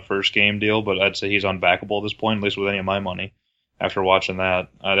just been a first game deal, but I'd say he's unbackable at this point, at least with any of my money. After watching that,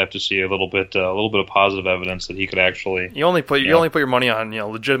 I'd have to see a little bit of positive evidence that he could actually. You only put your money on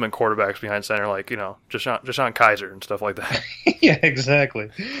legitimate quarterbacks behind center, like Deshaun Kaiser and stuff like that. Yeah, exactly.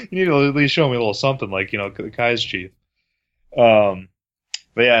 You need to at least show me a little something like Kai's chief. But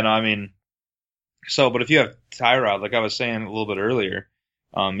yeah, no, I mean, but if you have Tyrod, like I was saying a little bit earlier,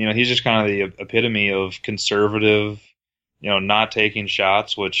 he's just kind of the epitome of conservative, not taking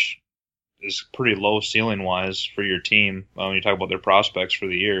shots, which is pretty low ceiling wise for your team when you talk about their prospects for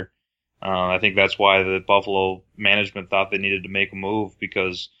the year. I think that's why the Buffalo management thought they needed to make a move,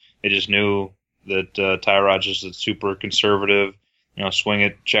 because they just knew that Tyrod just is super conservative, swing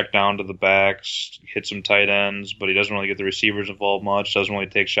it, check down to the backs, hit some tight ends, but he doesn't really get the receivers involved much, doesn't really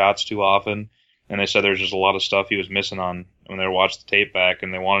take shots too often. And they said there's just a lot of stuff he was missing on when they watched the tape back,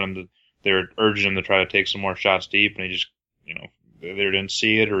 and they were urging him to try to take some more shots deep, and he just, they either didn't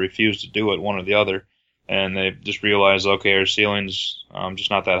see it or refused to do it, one or the other. And they just realized, okay, our ceiling's just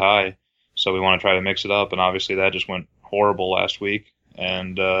not that high, so we want to try to mix it up. And obviously that just went horrible last week.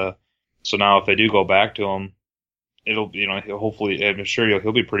 And so now if they do go back to him, it'll, hopefully, I'm sure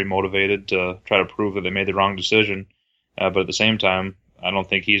he'll be pretty motivated to try to prove that they made the wrong decision. But at the same time, I don't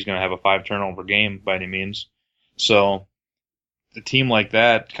think he's going to have a 5-turnover game by any means. So a team like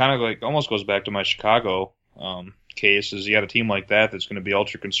that kind of like almost goes back to my Chicago case, is you got a team like that that's going to be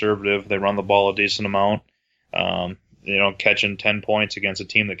ultra conservative. They run the ball a decent amount. Catching 10 points against a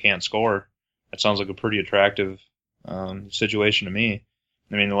team that can't score. That sounds like a pretty attractive situation to me.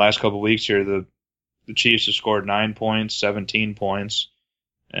 I mean, the last couple of weeks here, the Chiefs have scored 9 points, 17 points,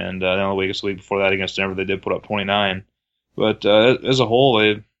 and the week before that against Denver, they did put up 29. But as a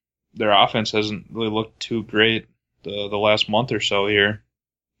whole, their offense hasn't really looked too great the last month or so here.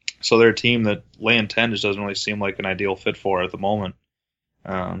 So they're a team that laying 10 just doesn't really seem like an ideal fit for at the moment.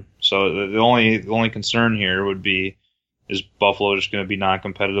 So the only concern here would be, is Buffalo just going to be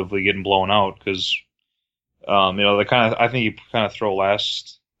non-competitively getting blown out? Because I think you kind of throw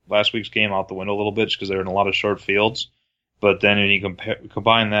last week's game out the window a little bit, because they're in a lot of short fields. But then when you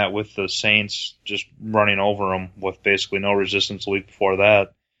combine that with the Saints just running over them with basically no resistance the week before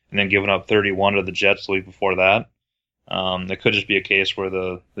that, and then giving up 31 to the Jets the week before that, it could just be a case where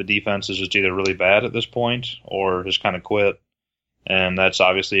the defense is just either really bad at this point or just kind of quit. And that's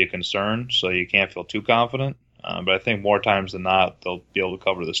obviously a concern, so you can't feel too confident. But I think more times than not, they'll be able to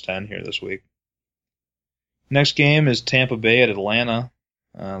cover this 10 here this week. Next game is Tampa Bay at Atlanta.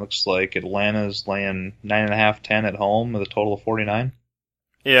 Looks like Atlanta's laying 9.5, 10 at home with a total of 49.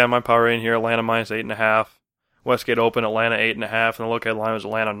 Yeah, my power rating here, Atlanta minus 8.5. Westgate open, Atlanta 8.5, and the look at line was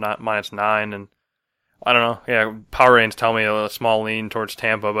Atlanta minus 9. And I don't know. Yeah, power ratings tell me a small lean towards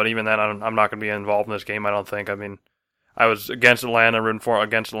Tampa, but even then, I'm not going to be involved in this game, I don't think. I mean, I was against Atlanta,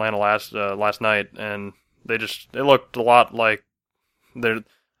 against Atlanta last night, and they looked a lot like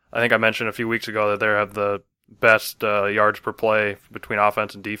I think I mentioned a few weeks ago that they have the best yards per play between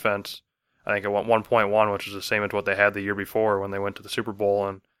offense and defense. I think it went 1.1, which is the same as what they had the year before when they went to the Super Bowl,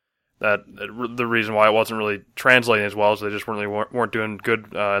 and the reason why it wasn't really translating as well is they just weren't doing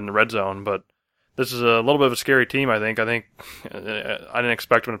good in the red zone. But this is a little bit of a scary team, I think. I didn't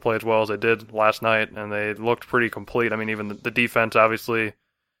expect them to play as well as they did last night, and they looked pretty complete. I mean, even the defense obviously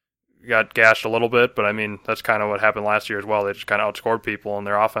got gashed a little bit, but I mean, that's kind of what happened last year as well. They just kind of outscored people, and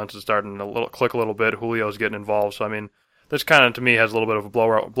their offense is starting to click a little bit. Julio's getting involved. So, I mean, this kind of, to me, has a little bit of a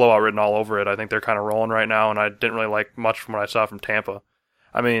blowout written all over it. I think they're kind of rolling right now, and I didn't really like much from what I saw from Tampa.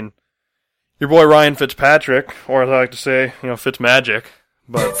 I mean, your boy Ryan Fitzpatrick, or as I like to say, Fitzmagic.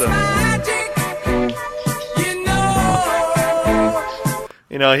 But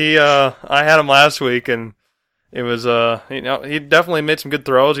I had him last week, and it was he definitely made some good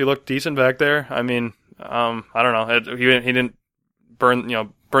throws. He looked decent back there. I mean, I don't know. He didn't burn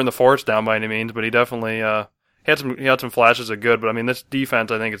the force down by any means, but he definitely he had some flashes of good. But I mean, this defense,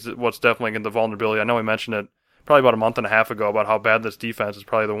 I think, is what's definitely getting the vulnerability. I know we mentioned it probably about a month and a half ago about how bad this defense is.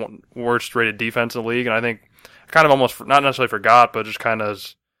 Probably the worst rated defense in the league, and I think I kind of almost not necessarily forgot, but just kind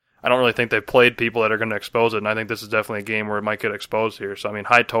of I don't really think they've played people that are going to expose it, and I think this is definitely a game where it might get exposed here. So I mean,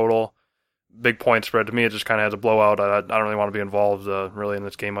 high total, big point spread. To me, it just kind of has a blowout. I don't really want to be involved really in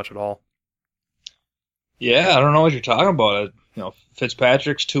this game much at all. Yeah, I don't know what you're talking about.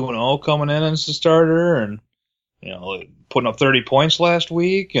 Fitzpatrick's 2-0 coming in as the starter, and putting up 30 points last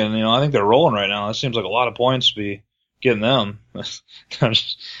week, and I think they're rolling right now. That seems like a lot of points to be getting them. It's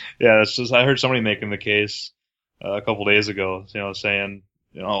just I heard somebody making the case a couple days ago, saying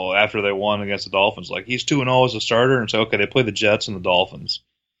after they won against the Dolphins, like he's 2-0 as a starter, and so okay, they play the Jets and the Dolphins,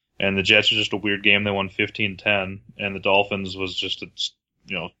 and the Jets are just a weird game. They won 15-10, and the Dolphins was just a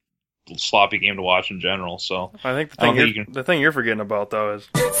sloppy game to watch in general. So I think the thing you're forgetting about though is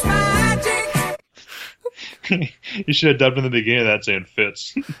you should have dubbed in the beginning of that saying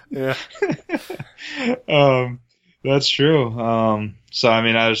Fitz. Yeah. That's true. So I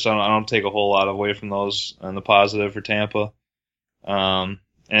mean, I don't take a whole lot away from those and the positive for Tampa.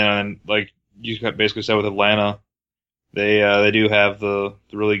 And like you basically said with Atlanta, they do have the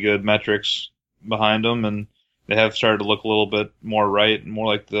really good metrics behind them, and they have started to look a little bit more right, more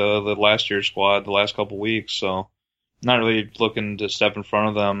like the last year's squad the last couple weeks. So not really looking to step in front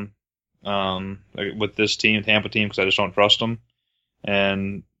of them with this Tampa team, because I just don't trust them.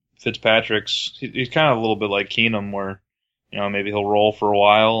 And Fitzpatrick's he's kind of a little bit like Keenum, where maybe he'll roll for a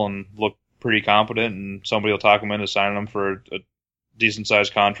while and look pretty competent, and somebody will talk him into signing him for a decent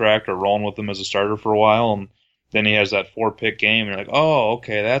sized contract or rolling with him as a starter for a while, and then he has that 4-pick game, and you're like, oh,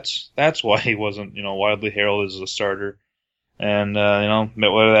 okay, that's why he wasn't widely heralded as a starter. And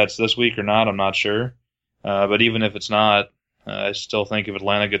whether that's this week or not, I'm not sure. But even if it's not, I still think if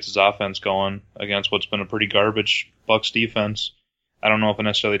Atlanta gets his offense going against what's been a pretty garbage Bucs defense, I don't know if I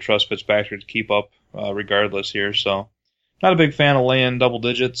necessarily trust Fitzpatrick to keep up regardless here. So not a big fan of laying double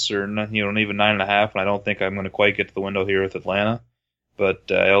digits or even 9.5, and I don't think I'm going to quite get to the window here with Atlanta.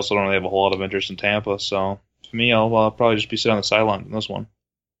 But I also don't really have a whole lot of interest in Tampa. So for me, I'll probably just be sitting on the sideline in this one.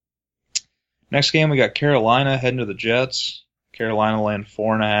 Next game, we got Carolina heading to the Jets. Carolina laying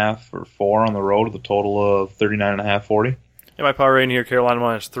 4.5 or 4 on the road with a total of 39.5, 40. Yeah, my power rating here, Carolina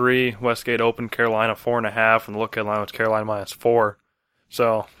 -3. Westgate opened Carolina 4.5, and the look headline was Carolina -4.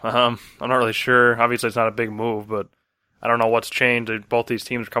 So I'm not really sure. Obviously, it's not a big move, but I don't know what's changed. Both these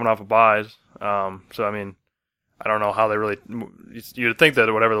teams are coming off of buys. So, I mean, I don't know how they really – you'd think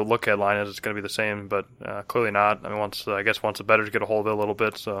that whatever the look headline is, it's going to be the same, but clearly not. I mean, once the bettors get a hold of it a little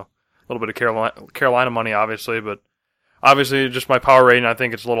bit, so a little bit of Carolina money, obviously, but obviously just my power rating, I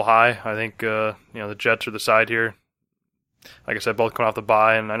think it's a little high. I think the Jets are the side here. Like I said, both coming off the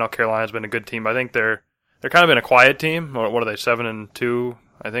bye, and I know Carolina's been a good team, but I think they're kind of been a quiet team. What are they, 7-2?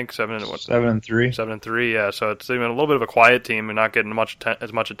 I think 7-3. 7-3, yeah. So it's even a little bit of a quiet team and not getting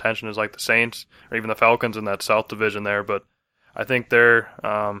as much attention as like the Saints or even the Falcons in that South division there. But I think they're,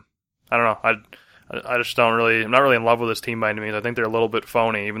 I don't know. I just don't really. I'm not really in love with this team by any means. I think they're a little bit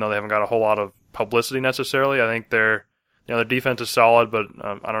phony, even though they haven't got a whole lot of publicity necessarily. I think their defense is solid, but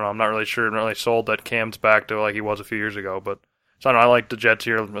I don't know. I'm not really sure. I'm not really sold that Cam's back to like he was a few years ago. But so I don't know. I like the Jets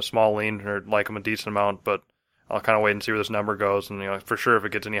here, a small lean, or like them a decent amount, but I'll kind of wait and see where this number goes, and for sure if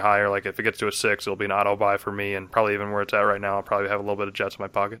it gets any higher, like if it gets to a 6, it'll be an auto buy for me, and probably even where it's at right now, I'll probably have a little bit of Jets in my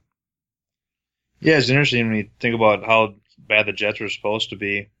pocket. Yeah, it's interesting when you think about how bad the Jets were supposed to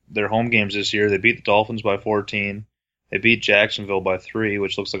be. Their home games this year, they beat the Dolphins by 14, they beat Jacksonville by 3,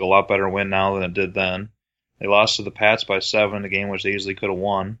 which looks like a lot better win now than it did then. They lost to the Pats by 7, a game which they easily could have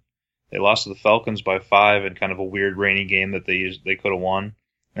won. They lost to the Falcons by 5 in kind of a weird rainy game that they could have won,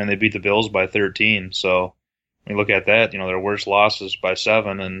 and they beat the Bills by 13. So when you look at that, their worst losses by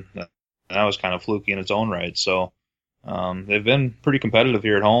 7, and that was kind of fluky in its own right. So they've been pretty competitive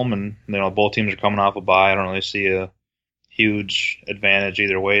here at home, and both teams are coming off a bye. I don't really see a huge advantage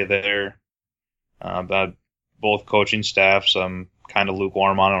either way there. But both coaching staffs, I'm kind of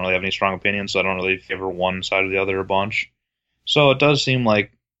lukewarm on. I don't really have any strong opinions, so I don't really favor one side or the other a bunch. So it does seem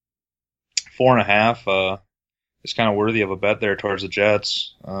like 4.5 is kind of worthy of a bet there towards the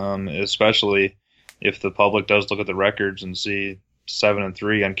Jets, especially if the public does look at the records and see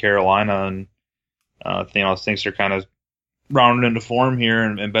 7-3 on Carolina and thinks they're kind of rounded into form here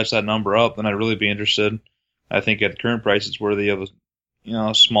and bets that number up, then I'd really be interested. I think at current price, it's worthy of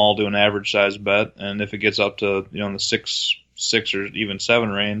a small to an average size bet, and if it gets up to in the 6 or even 7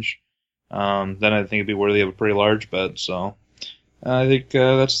 range, then I think it'd be worthy of a pretty large bet. So I think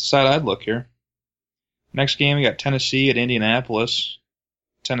that's the side I'd look here. Next game, we got Tennessee at Indianapolis.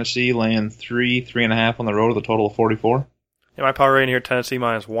 Tennessee laying 3.5 on the road with a total of 44. Yeah, my power rating here, Tennessee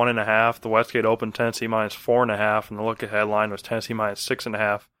minus 1.5. The Westgate Open, Tennessee minus 4.5, and the look-ahead line was Tennessee minus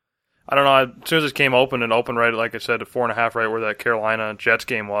 6.5. I don't know. As soon as this game opened, it opened right, like I said, at 4.5, right where that Carolina Jets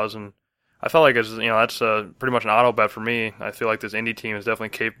game was, and I felt like that's pretty much an auto bet for me. I feel like this Indy team is definitely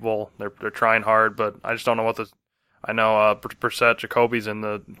capable. They're trying hard, but I just don't know I know Brissett, Jacoby's in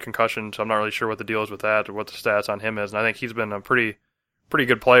the concussion, so I'm not really sure what the deal is with that or what the stats on him is. And I think he's been a pretty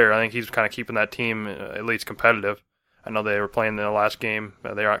good player. I think he's kind of keeping that team at least competitive. I know they were playing in the last game.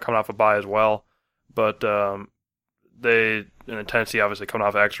 They are coming off a bye as well, but Tennessee obviously coming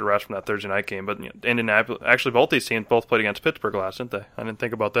off extra rest from that Thursday night game. But Indianapolis, actually, both these teams both played against Pittsburgh last, didn't they? I didn't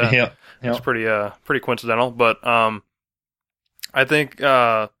think about that. Yeah, it's pretty coincidental. But I think.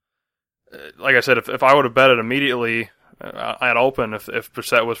 Like I said, if I would have bet it immediately at open, if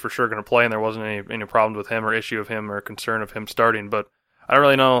Brissett was for sure going to play and there wasn't any problems with him or issue of him or concern of him starting, but I don't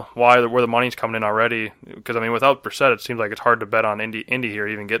really know where the money's coming in already, because without Brissett, it seems like it's hard to bet on Indy here,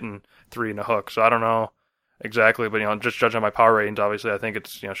 even getting 3 in a hook. So I don't know exactly, but just judging on my power ratings, obviously I think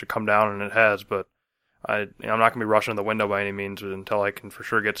it's should come down, and it has, but I'm not going to be rushing the window by any means until I can for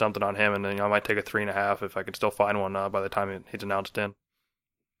sure get something on him, and then I might take a 3.5 if I can still find one by the time he's announced in.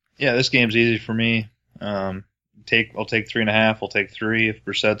 Yeah, this game's easy for me. I'll take 3.5. I'll take 3 if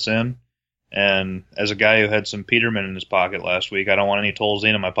Brissett's in. And as a guy who had some Peterman in his pocket last week, I don't want any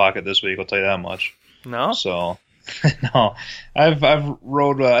Tolzien in my pocket this week. I'll tell you that much. No. So, no, I've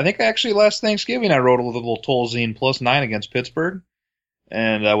rode. I think actually last Thanksgiving I rode a little Tolzien +9 against Pittsburgh,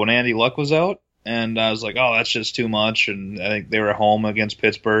 and when Andy Luck was out, and I was like, oh, that's just too much. And I think they were home against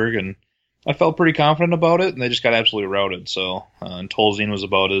Pittsburgh, and I felt pretty confident about it, and they just got absolutely routed. So, and Tolzien was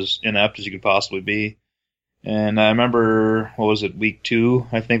about as inept as you could possibly be. And I remember, week 2?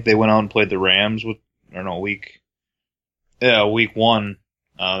 I think they went out and played the Rams week 1. They went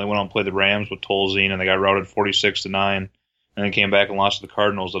out and played the Rams with Tolzien, and they got routed 46-9, and then came back and lost to the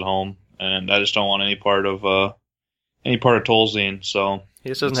Cardinals at home. And I just don't want any part of Tolzien. So he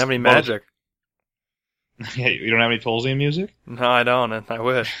just doesn't have any magic. Yeah, you don't have any Tolzien music? No, I don't, and I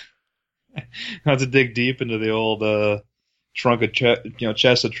wish. Not to dig deep into the old trunk of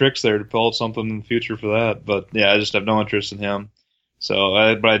chest of tricks there to pull out something in the future for that. But yeah, I just have no interest in him. So,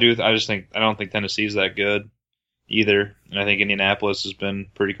 I don't think Tennessee's that good either, and I think Indianapolis has been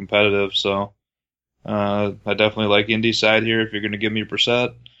pretty competitive. So, I definitely like Indy's side here if you're going to give me a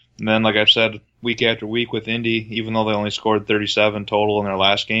Brissett. And then, like I've said, week after week with Indy, even though they only scored 37 total in their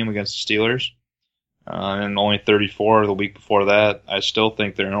last game against the Steelers, and only 34 the week before that, I still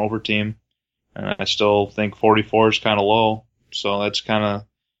think they're an over team. And I still think 44 is kind of low. So that's kind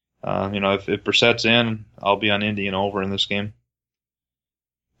of, if Brissett's in, I'll be on Indy and over in this game.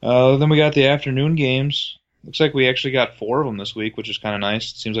 Then we got the afternoon games. Looks like we actually got 4 of them this week, which is kind of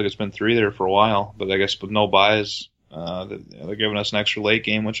nice. It seems like it's been 3 there for a while, but I guess with no buys, they're giving us an extra late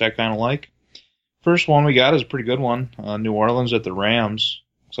game, which I kind of like. First one we got is a pretty good one. New Orleans at the Rams.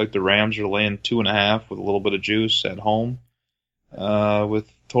 Looks like the Rams are laying 2.5 with a little bit of juice at home, with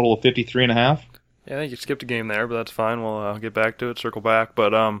total of 53.5. Yeah, I think you skipped a game there, but that's fine. We'll get back to it, circle back.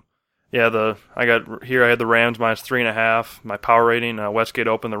 But I had the Rams minus 3.5. My power rating, Westgate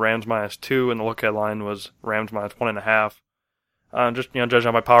Open, the Rams minus 2, and the look headline was Rams minus 1.5. Just judging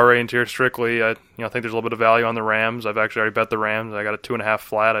on my power ratings here strictly, I think there's a little bit of value on the Rams. I've actually already bet the Rams. I got a 2.5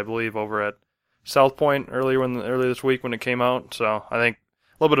 flat, I believe, over at South Point earlier this week when it came out. So I think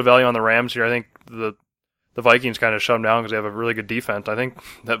a little bit of value on the Rams here. I think the Vikings kind of shut them down because they have a really good defense. I think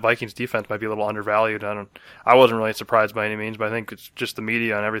that Vikings defense might be a little undervalued. I wasn't really surprised by any means, but I think it's just the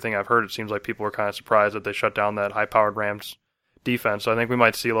media and everything I've heard. It seems like people were kind of surprised that they shut down that high-powered Rams defense. So I think we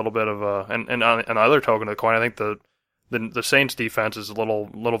might see a little bit of and on the other token of the coin, I think the Saints defense is a little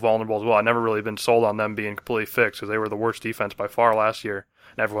vulnerable as well. I've never really been sold on them being completely fixed because they were the worst defense by far last year,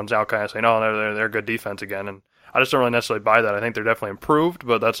 and everyone's out kind of saying, "Oh, they're a good defense again." And I just don't really necessarily buy that. I think they're definitely improved,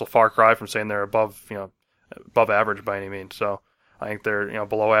 but that's a far cry from saying they're above average by any means. So I think they're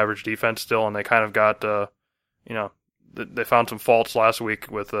below average defense still, and they kind of got they found some faults last week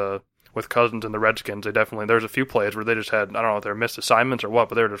with Cousins and the Redskins. There's a few plays where they just had, I don't know if they were missed assignments or what,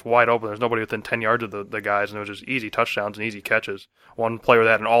 but they were just wide open. There's nobody within 10 yards of the guys, and it was just easy touchdowns and easy catches. One play where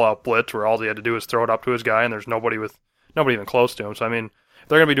they had an all-out blitz where all he had to do was throw it up to his guy, and there's nobody even close to him. So I mean,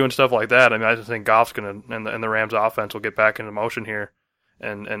 they're going to be doing stuff like that, I mean, I just think Goff's going to, and the Rams offense will get back into motion here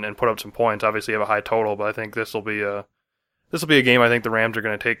and put up some points. Obviously, you have a high total, but I think this will be a game I think the Rams are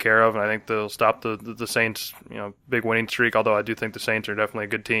going to take care of, and I think they'll stop the Saints, big winning streak. Although I do think the Saints are definitely a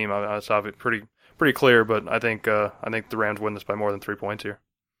good team. I saw it pretty clear, but I think the Rams win this by more than 3 points here.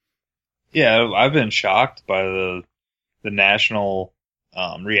 Yeah, I've been shocked by the national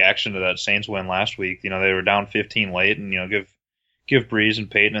reaction to that Saints win last week. They were down 15 late, and give Breeze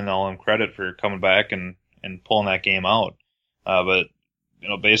and Peyton and all them credit for coming back and pulling that game out. But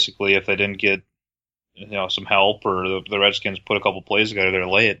basically, if they didn't get some help, or the Redskins put a couple plays together there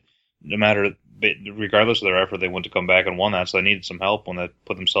late, regardless of their effort, they wouldn't have come back and won that. So they needed some help when they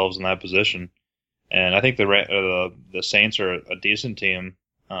put themselves in that position. And I think the Saints are a decent team,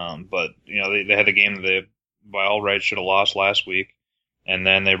 but they had a game that they by all rights should have lost last week, and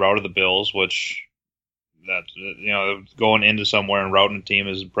then they routed the Bills, which going into somewhere and routing a team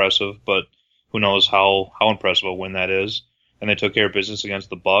is impressive, but who knows how impressive a win that is. And they took care of business against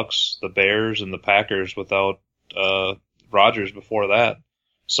the Bucks, the Bears, and the Packers without Rodgers before that.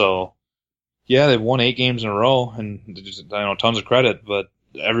 So, yeah, they've won 8 games in a row, and tons of credit, but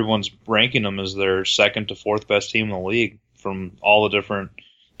everyone's ranking them as their second to fourth best team in the league from all the different,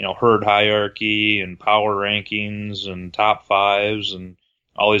 herd hierarchy and power rankings and top fives and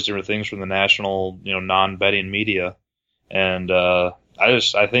all these different things from the national, non-betting media. And I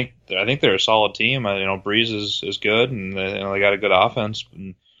think they're a solid team. Breeze is good, and they got a good offense,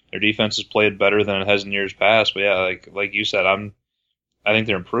 and their defense has played better than it has in years past. But yeah, like you said, I think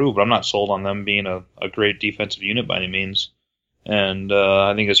they're improved, but I'm not sold on them being a great defensive unit by any means. And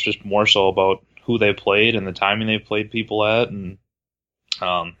I think it's just more so about who they played and the timing they played people at. And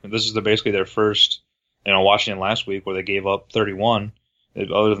this is basically their first, Washington last week where they gave up 31.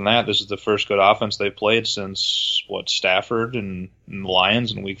 Other than that, this is the first good offense they've played since Stafford and the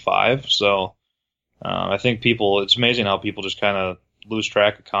Lions in Week 5. So I think it's amazing how people just kind of lose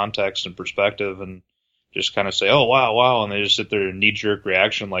track of context and perspective and just kind of say, "Oh wow," and they just sit there in knee-jerk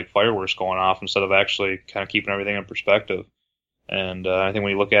reaction like fireworks going off instead of actually kind of keeping everything in perspective. And I think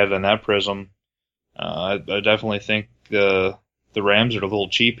when you look at it in that prism, I definitely think the Rams are a little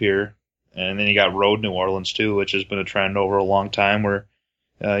cheap here. And then you got road New Orleans too, which has been a trend over a long time where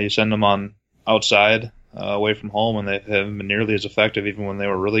you send them on outside away from home, and they haven't been nearly as effective even when they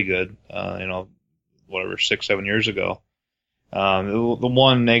were really good, 6-7 years ago. The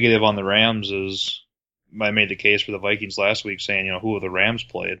one negative on the Rams is I made the case for the Vikings last week saying, who have the Rams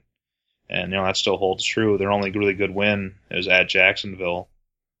played? And, that still holds true. Their only really good win is at Jacksonville,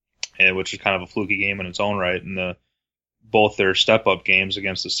 which is kind of a fluky game in its own right. And both their step-up games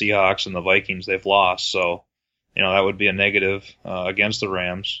against the Seahawks and the Vikings, they've lost. So, that would be a negative against the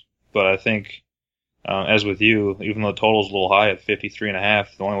Rams. But I think, as with you, even though the total's a little high at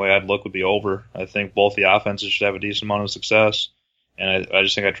 53.5, the only way I'd look would be over. I think both the offenses should have a decent amount of success. And I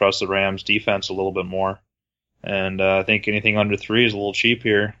just think I trust the Rams' defense a little bit more. And I think anything under 3 is a little cheap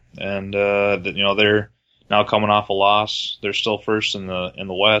here. And they're now coming off a loss. They're still first in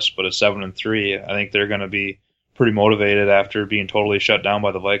the West, but at 7-3, I think they're going to be pretty motivated after being totally shut down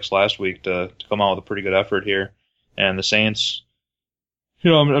by the Vikes last week to come out with a pretty good effort here. And the Saints,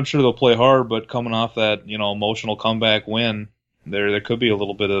 I'm sure they'll play hard, but coming off that emotional comeback win, there could be a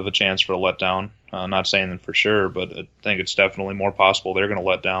little bit of a chance for a letdown. I'm not saying that for sure, but I think it's definitely more possible they're going to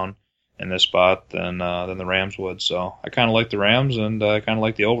let down in this spot than the Rams would. So I kind of like the Rams, and I kind of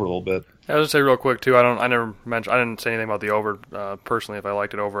like the over a little bit. I was going to say real quick too. I didn't say anything about the over personally. If I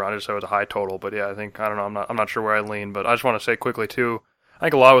liked it over, I just said it was a high total. But yeah, I don't know. I'm not sure where I lean. But I just want to say quickly too. I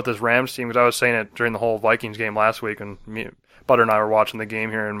think a lot with this Rams team, because I was saying it during the whole Vikings game last week, and Butter and I were watching the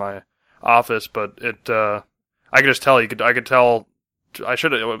game here in my office. But I could just tell I could tell. I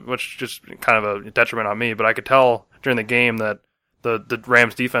should have, which just kind of a detriment on me. But I could tell during the game that the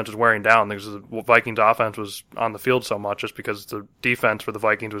Rams defense was wearing down because the Vikings offense was on the field so much, just because the defense for the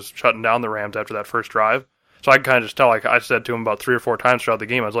Vikings was shutting down the Rams after that first drive. So I can kind of just tell, like I said to him about 3 or 4 times throughout the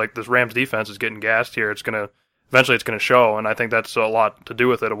game, I was like, this Rams defense is getting gassed here. Eventually it's going to show, and I think that's a lot to do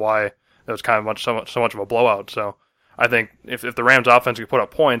with it, of why it was kind of so much of a blowout. So I think if the Rams offense can put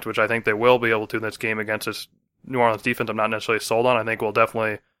up points, which I think they will be able to in this game against this New Orleans defense I'm not necessarily sold on, I think we'll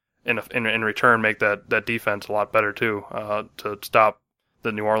definitely in return make that defense a lot better too, to stop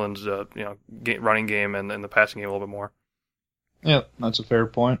the New Orleans running game and the passing game a little bit more. Yeah, that's a fair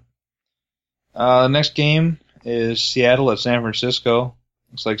point. Next game is Seattle at San Francisco.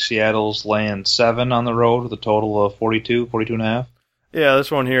 Looks like Seattle's laying 7 on the road with a total of 42.5. Yeah, this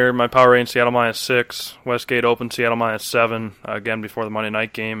one here, my power range, Seattle -6. Westgate opened Seattle -7, again before the Monday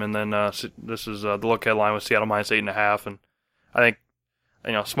night game. And then this is the look headline with Seattle -8.5. And I think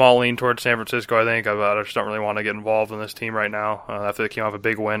small lean towards San Francisco, I think. I just don't really want to get involved in this team right now. After they came off a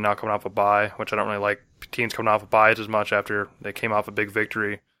big win, now coming off a bye, which I don't really like teams coming off of byes as much after they came off a big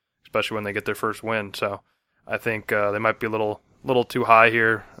victory, especially when they get their first win. So I think they might be a little too high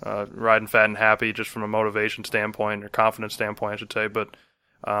here, riding fat and happy just from a motivation standpoint or confidence standpoint, I should say. But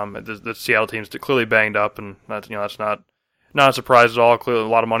the Seattle team's clearly banged up, and that's not a surprise at all. Clearly, a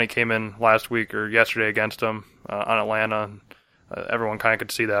lot of money came in last week or yesterday against them on Atlanta. Everyone kind of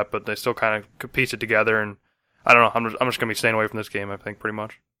could see that, but they still kind of could piece it together. And I don't know. I'm just going to be staying away from this game, I think, pretty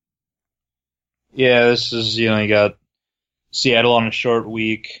much. Yeah, this is, you got Seattle on a short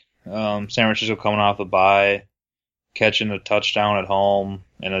week, San Francisco coming off a bye, catching a touchdown at home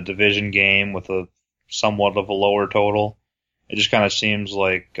in a division game with a somewhat of a lower total. It just kind of seems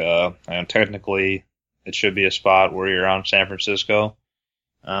like technically it should be a spot where you're on San Francisco.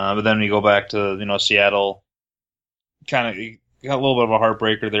 But then when you go back to, Seattle, kind of got a little bit of a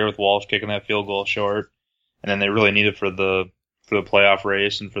heartbreaker there with Walsh kicking that field goal short. And then they really need it for the playoff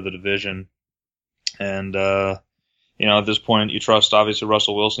race and for the division. And, at this point, you trust, obviously,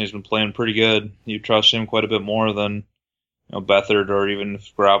 Russell Wilson. He's been playing pretty good. You trust him quite a bit more than, Beathard, or even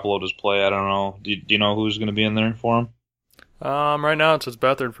if Garoppolo does play. I don't know. Do you know who's going to be in there for him? Right now it says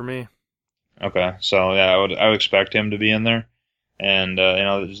Beathard for me. Okay, so yeah, I would expect him to be in there. And,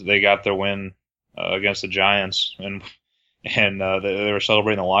 they got their win against the Giants, and they were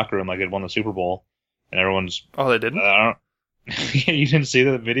celebrating in the locker room like they'd won the Super Bowl. And everyone's... Oh, they didn't? You didn't see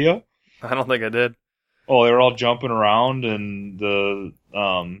the video? I don't think I did. Oh, they were all jumping around, and the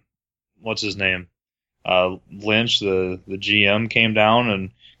what's his name? Lynch, the GM, came down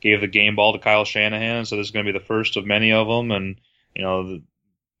and gave the game ball to Kyle Shanahan. So this is going to be the first of many of them, and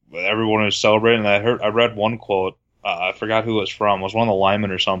everyone was celebrating. I read one quote. I forgot who it was from. It was one of the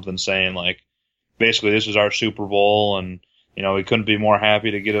linemen or something saying basically this is our Super Bowl, and we couldn't be more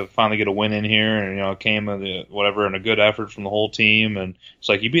happy to finally get a win in here, and it came in a good effort from the whole team, and it's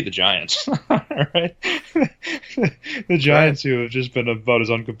like you beat the Giants, right? The Giants, who have just been about as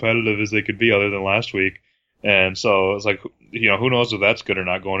uncompetitive as they could be, other than last week, and so it's like who knows if that's good or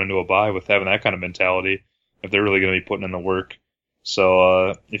not going into a bye with having that kind of mentality, if they're really going to be putting in the work.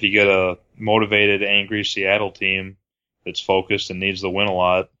 So if you get a motivated, angry Seattle team that's focused and needs the win a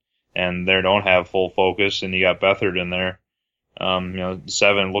lot, and they don't have full focus, and you got Beathard in there.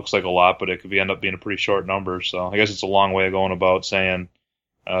 7 looks like a lot, but it could end up being a pretty short number. So I guess it's a long way of going about saying,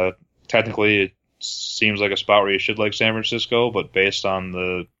 technically it seems like a spot where you should like San Francisco, but based on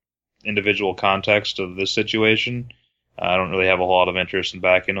the individual context of this situation, I don't really have a lot of interest in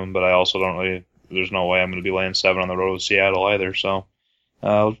backing them, but I also there's no way I'm going to be laying 7 on the road with Seattle either. So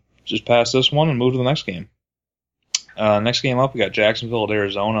I'll just pass this one and move to the next game. Next game up, we got Jacksonville at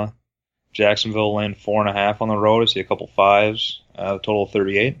Arizona. Jacksonville laying 4.5 on the road. I see a couple 5s. Total of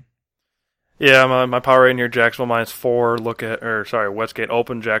 38. Yeah, my power rating here, Jacksonville -4. Westgate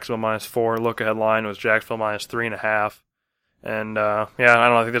open, Jacksonville -4. Look ahead line was Jacksonville -3.5. And I don't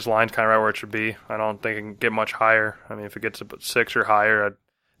know. I think this line's kind of right where it should be. I don't think it can get much higher. I mean, if it gets to 6 or higher, I'd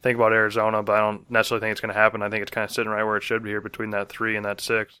think about Arizona, but I don't necessarily think it's going to happen. I think it's kind of sitting right where it should be here between that 3 and that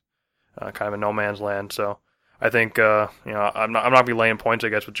 6, kind of in no man's land. So I think I'm not going to be laying points, I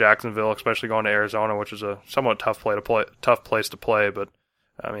guess, with Jacksonville, especially going to Arizona, which is a somewhat tough place to play. But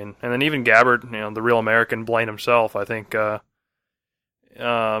I mean, and then even Gabbard, the real American, Blaine himself, I think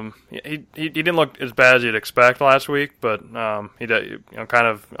he didn't look as bad as you'd expect last week, but he did, kind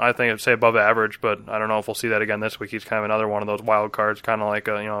of, I think I'd say above average. But I don't know if we'll see that again this week. He's kind of another one of those wild cards, kind of like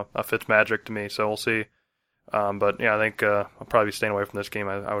a Fitzmagic to me. So we'll see. But yeah, I think I'll probably be staying away from this game.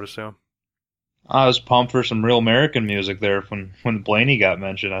 I would assume. I was pumped for some real American music there when Blaney got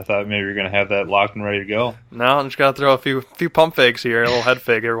mentioned. I thought maybe you're going to have that locked and ready to go. No, I'm just got to throw a few pump fakes here, a little head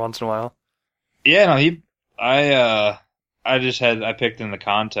fake every once in a while. Yeah, no, I picked in the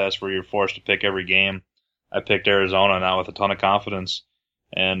contest where you're forced to pick every game. I picked Arizona, not with a ton of confidence,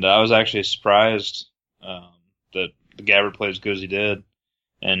 and I was actually surprised that the Gabbard played as good as he did,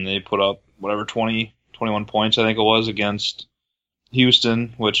 and they put up 20, 21 points, I think it was, against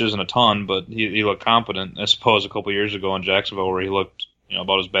Houston, which isn't a ton, but he looked competent, I suppose, a couple years ago in Jacksonville, where he looked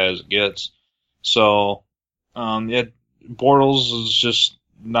about as bad as it gets. So, Bortles is just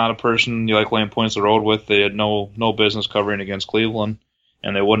not a person you like laying points on the road with. They had no business covering against Cleveland,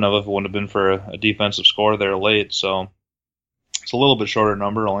 and they wouldn't have if it wouldn't have been for a defensive score there late. So it's a little bit shorter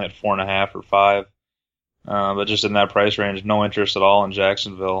number, only at 4.5 or 5, but just in that price range, no interest at all in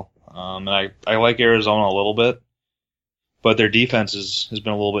Jacksonville. And I like Arizona a little bit, but their defense has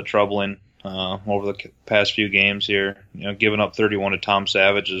been a little bit troubling over the past few games here. Giving up 31 to Tom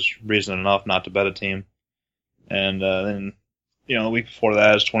Savage is reason enough not to bet a team. And then the week before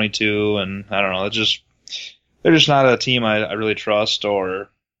that is 22, and I don't know. They're just not a team I really trust or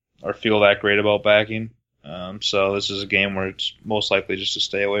feel that great about backing. So this is a game where it's most likely just to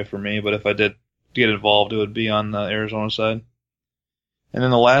stay away from me. But if I did get involved, it would be on the Arizona side. And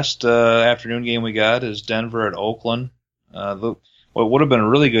then the last afternoon game we got is Denver at Oakland. What would have been a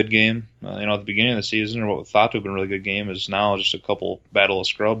really good game, at the beginning of the season, or what we thought to have been a really good game, is now just a couple battle of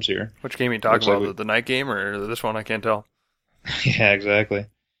scrubs here. Which game are you talking about? The night game or this one? I can't tell. Yeah, exactly.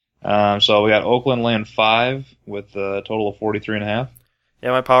 So we got Oakland laying 5 with a total of 43.5. Yeah,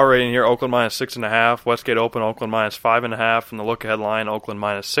 my power rating here: Oakland minus 6.5, Westgate Open Oakland minus 5.5, and the look ahead line Oakland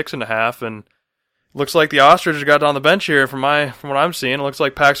minus 6.5. And looks like the Ostriches got on the bench here. From what I'm seeing, it looks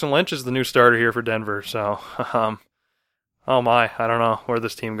like Paxton Lynch is the new starter here for Denver. So, oh my, I don't know where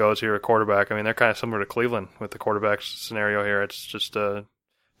this team goes here at quarterback. I mean, they're kind of similar to Cleveland with the quarterback scenario here. It's just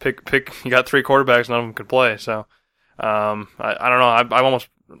pick. You got 3 quarterbacks, none of them can play. So, I don't know.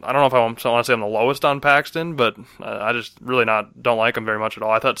 I don't know if I want to say I'm the lowest on Paxton, but I just really don't like him very much at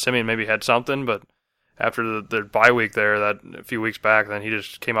all. I thought Simeon maybe had something, but after the bye week there, that a few weeks back, then he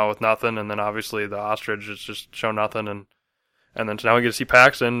just came out with nothing, and then obviously the Ostrich has just shown nothing, and then now we get to see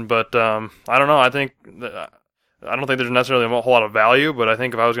Paxton. But I don't know. I don't think there's necessarily a whole lot of value, but I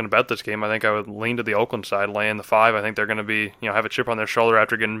think if I was going to bet this game, I think I would lean to the Oakland side, laying the 5. I think they're going to be have a chip on their shoulder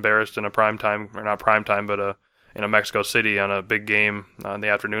after getting embarrassed in a primetime, or not primetime, but in a Mexico City on a big game in the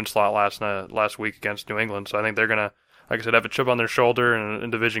afternoon slot last week against New England. So I think they're going to, like I said, have a chip on their shoulder in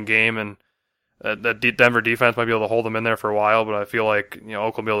a division game, and that Denver defense might be able to hold them in there for a while, but I feel like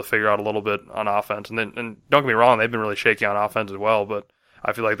Oakland will be able to figure out a little bit on offense. And don't get me wrong, they've been really shaky on offense as well, but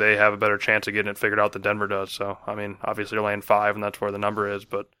I feel like they have a better chance of getting it figured out than Denver does. So, I mean, obviously they're laying 5, and that's where the number is,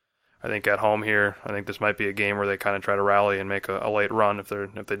 but I think at home here, I think this might be a game where they kind of try to rally and make a late run if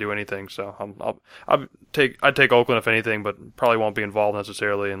they do anything. So I'd take Oakland if anything, but probably won't be involved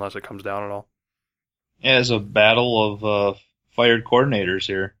necessarily unless it comes down at all. Yeah, it's a battle of fired coordinators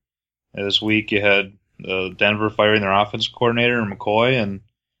here. This week you had Denver firing their offensive coordinator, McCoy, and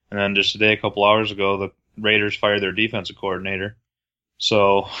then just today, a couple hours ago, the Raiders fired their defensive coordinator.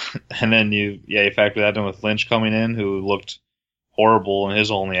 So, and then you factor that in with Lynch coming in, who looked horrible in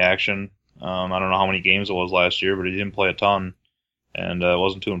his only action. I don't know how many games it was last year, but he didn't play a ton, and it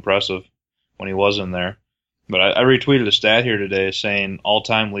wasn't too impressive when he was in there. But I retweeted a stat here today saying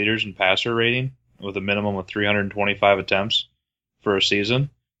all-time leaders in passer rating with a minimum of 325 attempts for a season.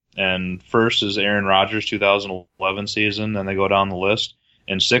 And first is Aaron Rodgers' 2011 season, then they go down the list.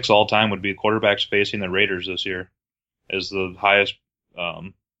 And 6 all-time would be quarterbacks facing the Raiders this year as the highest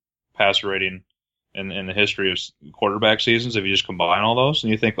passer rating in the history of quarterback seasons, if you just combine all those.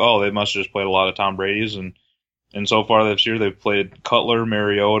 And you think, oh, they must have just played a lot of Tom Brady's. And so far this year, they've played Cutler,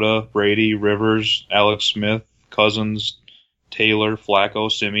 Mariota, Brady, Rivers, Alex Smith, Cousins, Taylor, Flacco,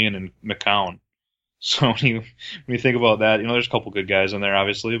 Simeon, and McCown. So when you think about that, there's a couple good guys in there,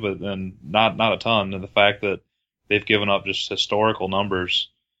 obviously, but then not a ton. And the fact that they've given up just historical numbers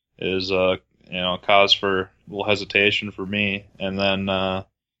is cause for a little hesitation for me. And then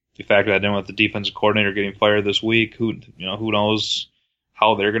if you factor that in with the defensive coordinator getting fired this week, who knows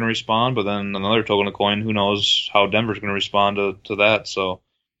how they're going to respond? But then another token of coin, who knows how Denver's going to respond to that? So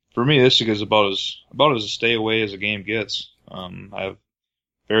for me, this is about as a stay away as a game gets. I have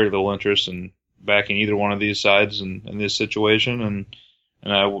very little interest in backing either one of these sides in this situation,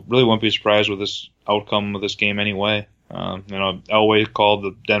 and I really wouldn't be surprised with this outcome of this game anyway. Elway called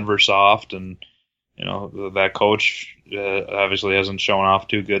the Denver soft, and that coach obviously hasn't shown off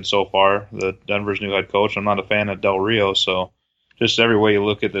too good so far. The Denver's new head coach. I'm not a fan of Del Rio, so just every way you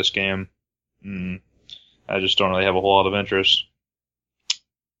look at this game, I just don't really have a whole lot of interest.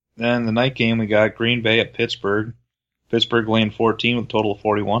 Then the night game, we got Green Bay at Pittsburgh. Pittsburgh laying 14 with a total of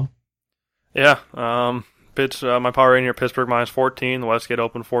 41. Yeah, my power rating here, Pittsburgh minus 14, the Westgate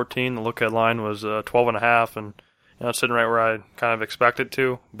Open 14, the look-ahead line was 12.5, and it's sitting right where I kind of expected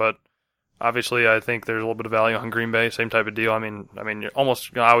to, but obviously I think there's a little bit of value on Green Bay, same type of deal. I mean, you're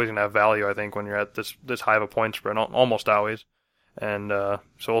almost always going to have value, I think, when you're at this high of a point spread, almost always, and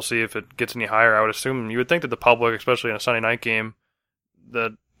so we'll see if it gets any higher. I would assume, you would think that the public, especially in a Sunday night game,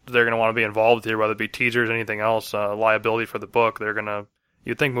 that they're going to want to be involved here, whether it be teasers, anything else, liability for the book,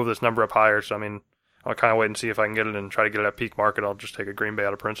 you'd think move this number up higher. So, I'll kind of wait and see if I can get it and try to get it at peak market. I'll just take a Green Bay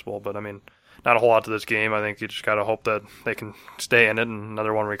out of principle. But, not a whole lot to this game. I think you just got to hope that they can stay in it, and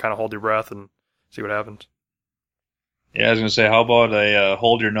another one where you kind of hold your breath and see what happens. Yeah, I was going to say, how about a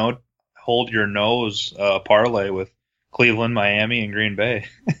hold your nose parlay with Cleveland, Miami, and Green Bay?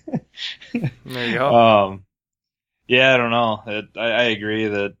 There you go. Yeah, I don't know. I agree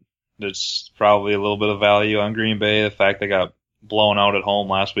that there's probably a little bit of value on Green Bay. The fact they got blown out at home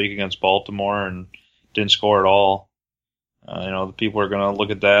last week against Baltimore and didn't score at all. The people are going to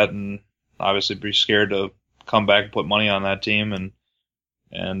look at that and obviously be scared to come back and put money on that team.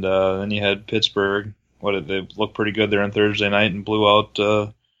 And then you had Pittsburgh. They looked pretty good there on Thursday night and blew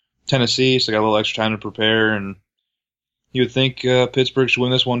out Tennessee, so they got a little extra time to prepare. And you would think Pittsburgh should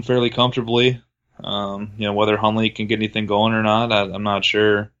win this one fairly comfortably. Whether Hundley can get anything going or not, I'm not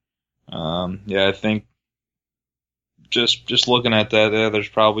sure. I think just looking at that, there's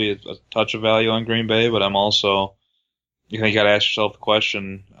probably a touch of value on Green Bay, but I'm also, you got to ask yourself the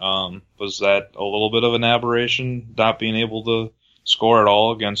question, was that a little bit of an aberration, not being able to score at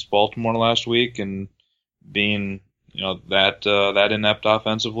all against Baltimore last week and being, that inept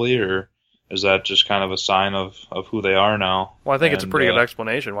offensively, or is that just kind of a sign of who they are now? Well, I think it's a pretty good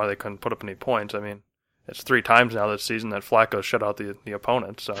explanation why they couldn't put up any points. I mean, it's 3 times now this season that Flacco shut out the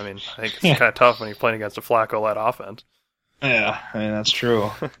opponent. So, I mean, I think it's kind of tough when you're playing against a Flacco-led offense. Yeah, I mean, that's true.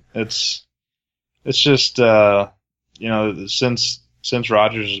 It's just, since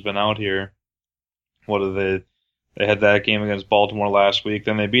Rodgers has been out here, they had that game against Baltimore last week.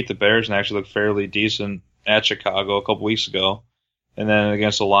 Then they beat the Bears and actually looked fairly decent at Chicago a couple weeks ago. And then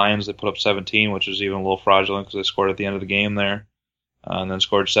against the Lions, they put up 17, which is even a little fraudulent because they scored at the end of the game there. And then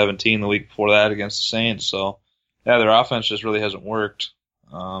scored 17 the week before that against the Saints. So, yeah, their offense just really hasn't worked.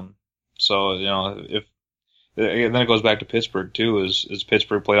 If then it goes back to Pittsburgh, too. Is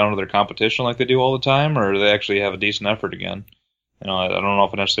Pittsburgh play under their competition like they do all the time, or do they actually have a decent effort again? I don't know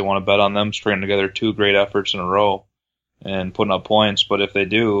if I necessarily want to bet on them stringing together 2 great efforts in a row and putting up points, but if they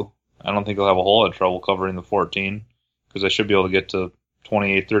do, I don't think they'll have a whole lot of trouble covering the 14 because they should be able to get to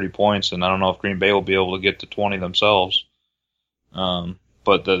 28, 30 points, and I don't know if Green Bay will be able to get to 20 themselves.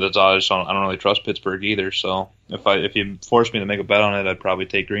 But that's I don't really trust Pittsburgh either. So if you force me to make a bet on it, I'd probably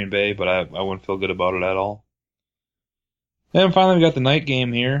take Green Bay, but I wouldn't feel good about it at all. And finally, we got the night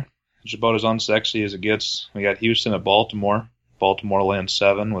game here, which is about as unsexy as it gets. We got Houston at Baltimore. Baltimore lands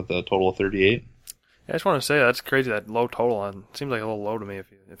 7 with a total of 38. Yeah, I just want to say that's crazy, that low total. It seems like a little low to me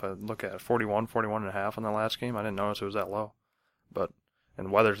if I look at it. 41 and a half on the last game. I didn't notice it was that low. And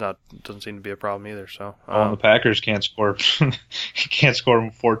weather's doesn't seem to be a problem either. So the Packers can't score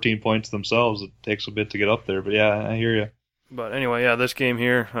 14 points themselves. It takes a bit to get up there, but yeah, I hear you. But anyway, yeah, this game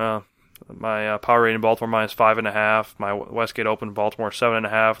here, my power rating Baltimore minus 5.5. My Westgate Open Baltimore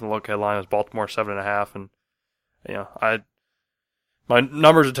 7.5, and the look headline was Baltimore 7.5. And my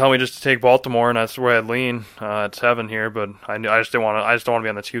numbers would tell me just to take Baltimore, and that's the way I'd lean at 7 here. But I just don't want to be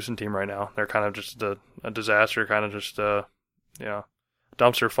on this Houston team right now. They're kind of just a disaster, kind of just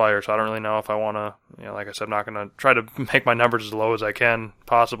dumpster fire. So I don't really know if I want to. Like I said, I'm not going to try to make my numbers as low as I can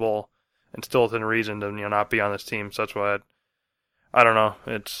possible, and still within reason to not be on this team. So that's why I don't know.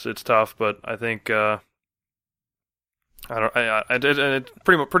 It's tough, but I think it's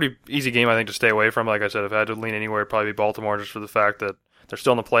pretty easy game I think to stay away from. Like I said, if I had to lean anywhere, it'd probably be Baltimore, just for the fact that they're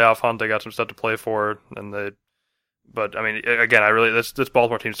still in the playoff hunt. They got some stuff to play for, but I mean, again, this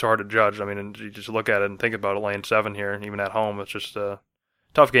Baltimore team's so hard to judge. I mean, and you just look at it and think about it, laying 7 here, and even at home, it's just a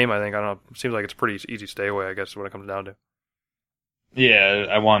tough game. I think. I don't know. It seems like it's a pretty easy stay away, I guess, is what it comes down to. Yeah,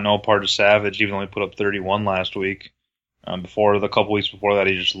 I want no part of Savage, even though he put up 31 last week. The couple weeks before that,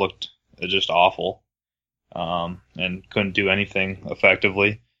 he just looked just awful, and couldn't do anything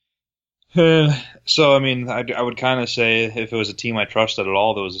effectively. So, I mean, I would kind of say if it was a team I trusted at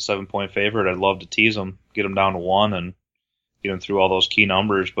all that was a 7-point favorite, I'd love to tease them, get them down to 1, and get them through all those key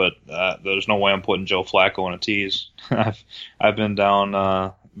numbers. But there's no way I'm putting Joe Flacco in a tease. I've been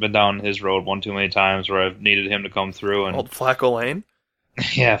down his road one too many times where I've needed him to come through. And old Flacco Lane.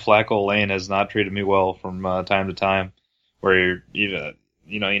 Yeah, Flacco Lane has not treated me well from time to time. Where you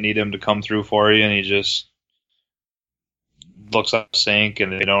need him to come through for you, and he just looks up sink,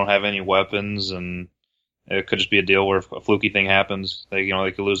 and they don't have any weapons, and it could just be a deal where if a fluky thing happens, they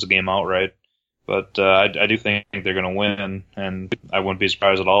could lose the game outright. But I do think they're going to win, and I wouldn't be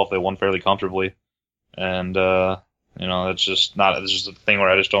surprised at all if they won fairly comfortably. And it's just a thing where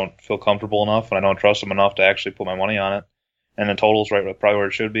I just don't feel comfortable enough, and I don't trust them enough to actually put my money on it. And the total's right probably where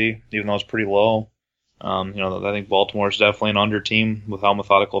it should be, even though it's pretty low. I think Baltimore is definitely an under team with how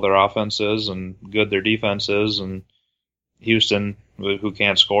methodical their offense is and good their defense is, and Houston, who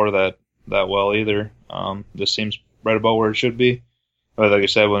can't score that well either. This seems right about where it should be. But like I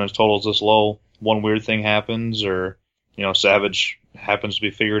said, when its total's this low, one weird thing happens, or Savage happens to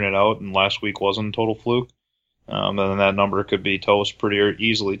be figuring it out, and last week wasn't a total fluke. And then that number could be toast pretty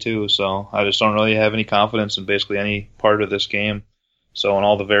easily too. So I just don't really have any confidence in basically any part of this game. So when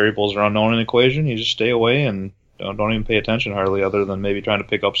all the variables are unknown in the equation, you just stay away and don't even pay attention hardly, other than maybe trying to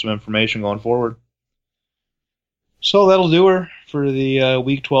pick up some information going forward. So that'll do her for the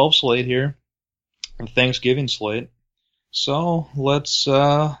Week 12 slate here, the Thanksgiving slate. So let's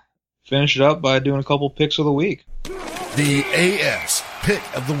finish it up by doing a couple picks of the week. The AS Pick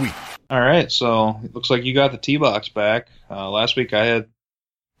of the Week. All right, so it looks like you got the T-Box back. Last week I had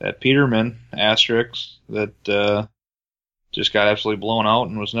that Peterman asterisk that just got absolutely blown out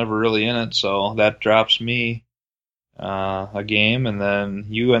and was never really in it, so that drops me a game, and then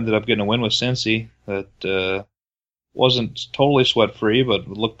you ended up getting a win with Cincy that wasn't totally sweat-free, but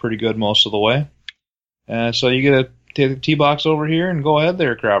looked pretty good most of the way. So you get to take the T-Box over here and go ahead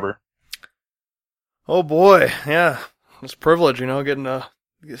there, Crabber. Oh boy, yeah, it's a privilege, getting to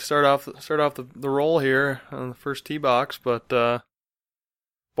start off the roll here on the first T-Box, but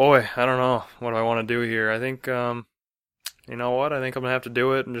boy, I don't know what I want to do here. I think, you know what, I think I'm going to have to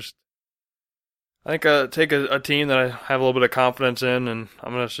do it and just, I think take a team that I have a little bit of confidence in, and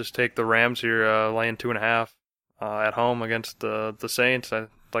I'm going to just take the Rams here, laying 2.5 at home against the Saints.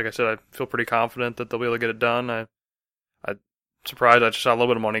 Like I said, I feel pretty confident that they'll be able to get it done. I'm surprised I just saw a little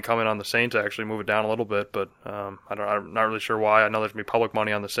bit of money coming on the Saints to actually move it down a little bit, but I'm not really sure why. I know there's going to be public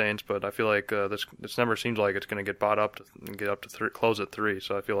money on the Saints, but I feel like this number seems like it's going to get bought up and get up to 3, close at 3.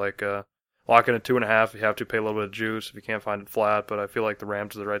 So I feel like lock in at 2.5 if you have to, pay a little bit of juice if you can't find it flat, but I feel like the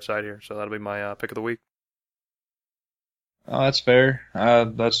Rams are the right side here, so that'll be my pick of the week. Oh, that's fair.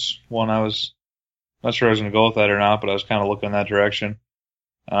 That's one I was not sure I was going to go with that or not, but I was kind of looking in that direction.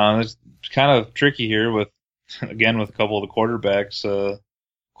 It's kind of tricky here with a couple of the quarterbacks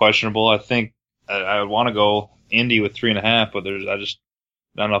questionable. I think I would want to go Indy with 3.5, but there's just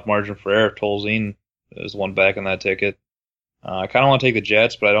not enough margin for error. Tolzien is the one back in that ticket. I kind of want to take the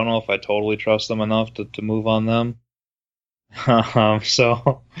Jets, but I don't know if I totally trust them enough to move on them. And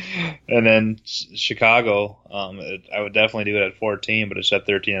then Chicago, I would definitely do it at 14, but it's at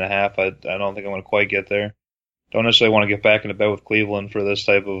 13.5. I don't think I'm going to quite get there. Don't necessarily want to get back into bed with Cleveland for this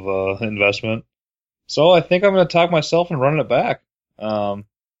type of investment. So I think I'm going to talk myself and run it back. I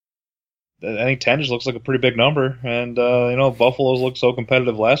think 10 just looks like a pretty big number, and Buffalo's looked so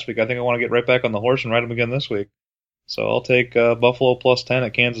competitive last week. I think I want to get right back on the horse and ride them again this week. So I'll take Buffalo plus 10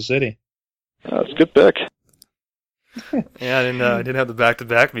 at Kansas City. That's a good pick. Yeah, I didn't have the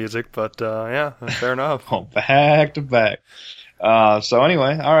back-to-back music, but yeah, fair enough. Oh, back-to-back. So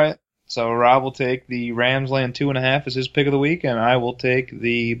anyway, all right. So Rob will take the Rams laying 2.5 as his pick of the week, and I will take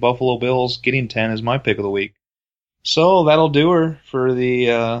the Buffalo Bills getting 10 as my pick of the week. So that'll do her for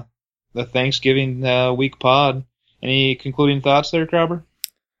the Thanksgiving week pod. Any concluding thoughts there, Crabber?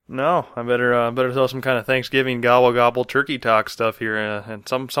 No, I better throw some kind of Thanksgiving gobble turkey talk stuff here and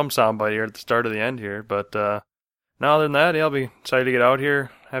some soundbite here at the start of the end here. But no, other than that, I'll be excited to get out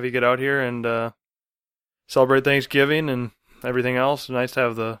here, have you get out here and celebrate Thanksgiving and everything else. It's nice to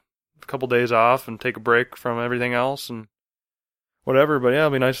have a couple days off and take a break from everything else and whatever. But yeah,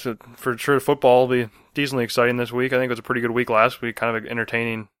 it'll be nice for sure. Football will be decently exciting this week. I think it was a pretty good week last week, kind of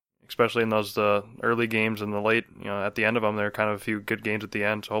entertaining, especially in those early games and the late, at the end of them, there are kind of a few good games at the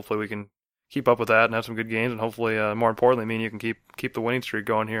end. So hopefully we can keep up with that and have some good games, and hopefully, more importantly, you can keep the winning streak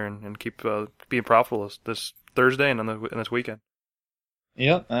going here and keep being profitable this Thursday and in this weekend.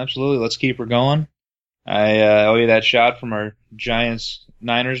 Yep, absolutely. Let's keep her going. I owe you that shot from our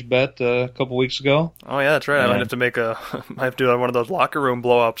Giants-Niners bet a couple weeks ago. Oh yeah, that's right. I might have to do one of those locker room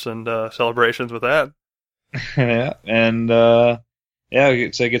blow-ups and celebrations with that. Yeah, and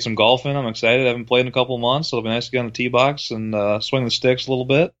so get some golf in. I'm excited. I haven't played in a couple of months, so it'll be nice to get on the tee box and swing the sticks a little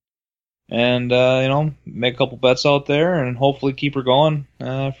bit. And, make a couple bets out there and hopefully keep her going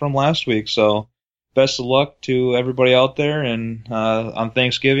from last week. So best of luck to everybody out there and on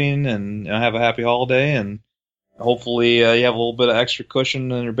Thanksgiving, and have a happy holiday. And hopefully you have a little bit of extra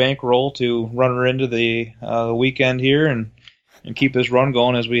cushion in your bankroll to run her into the weekend here and keep this run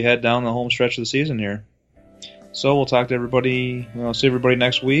going as we head down the home stretch of the season here. So we'll talk to everybody, see everybody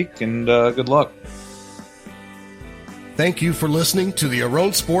next week, and good luck. Thank you for listening to the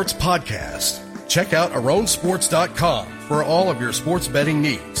Aron Sports Podcast. Check out aronsports.com for all of your sports betting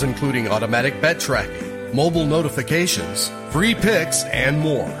needs, including automatic bet tracking, mobile notifications, free picks, and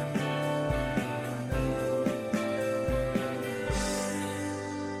more.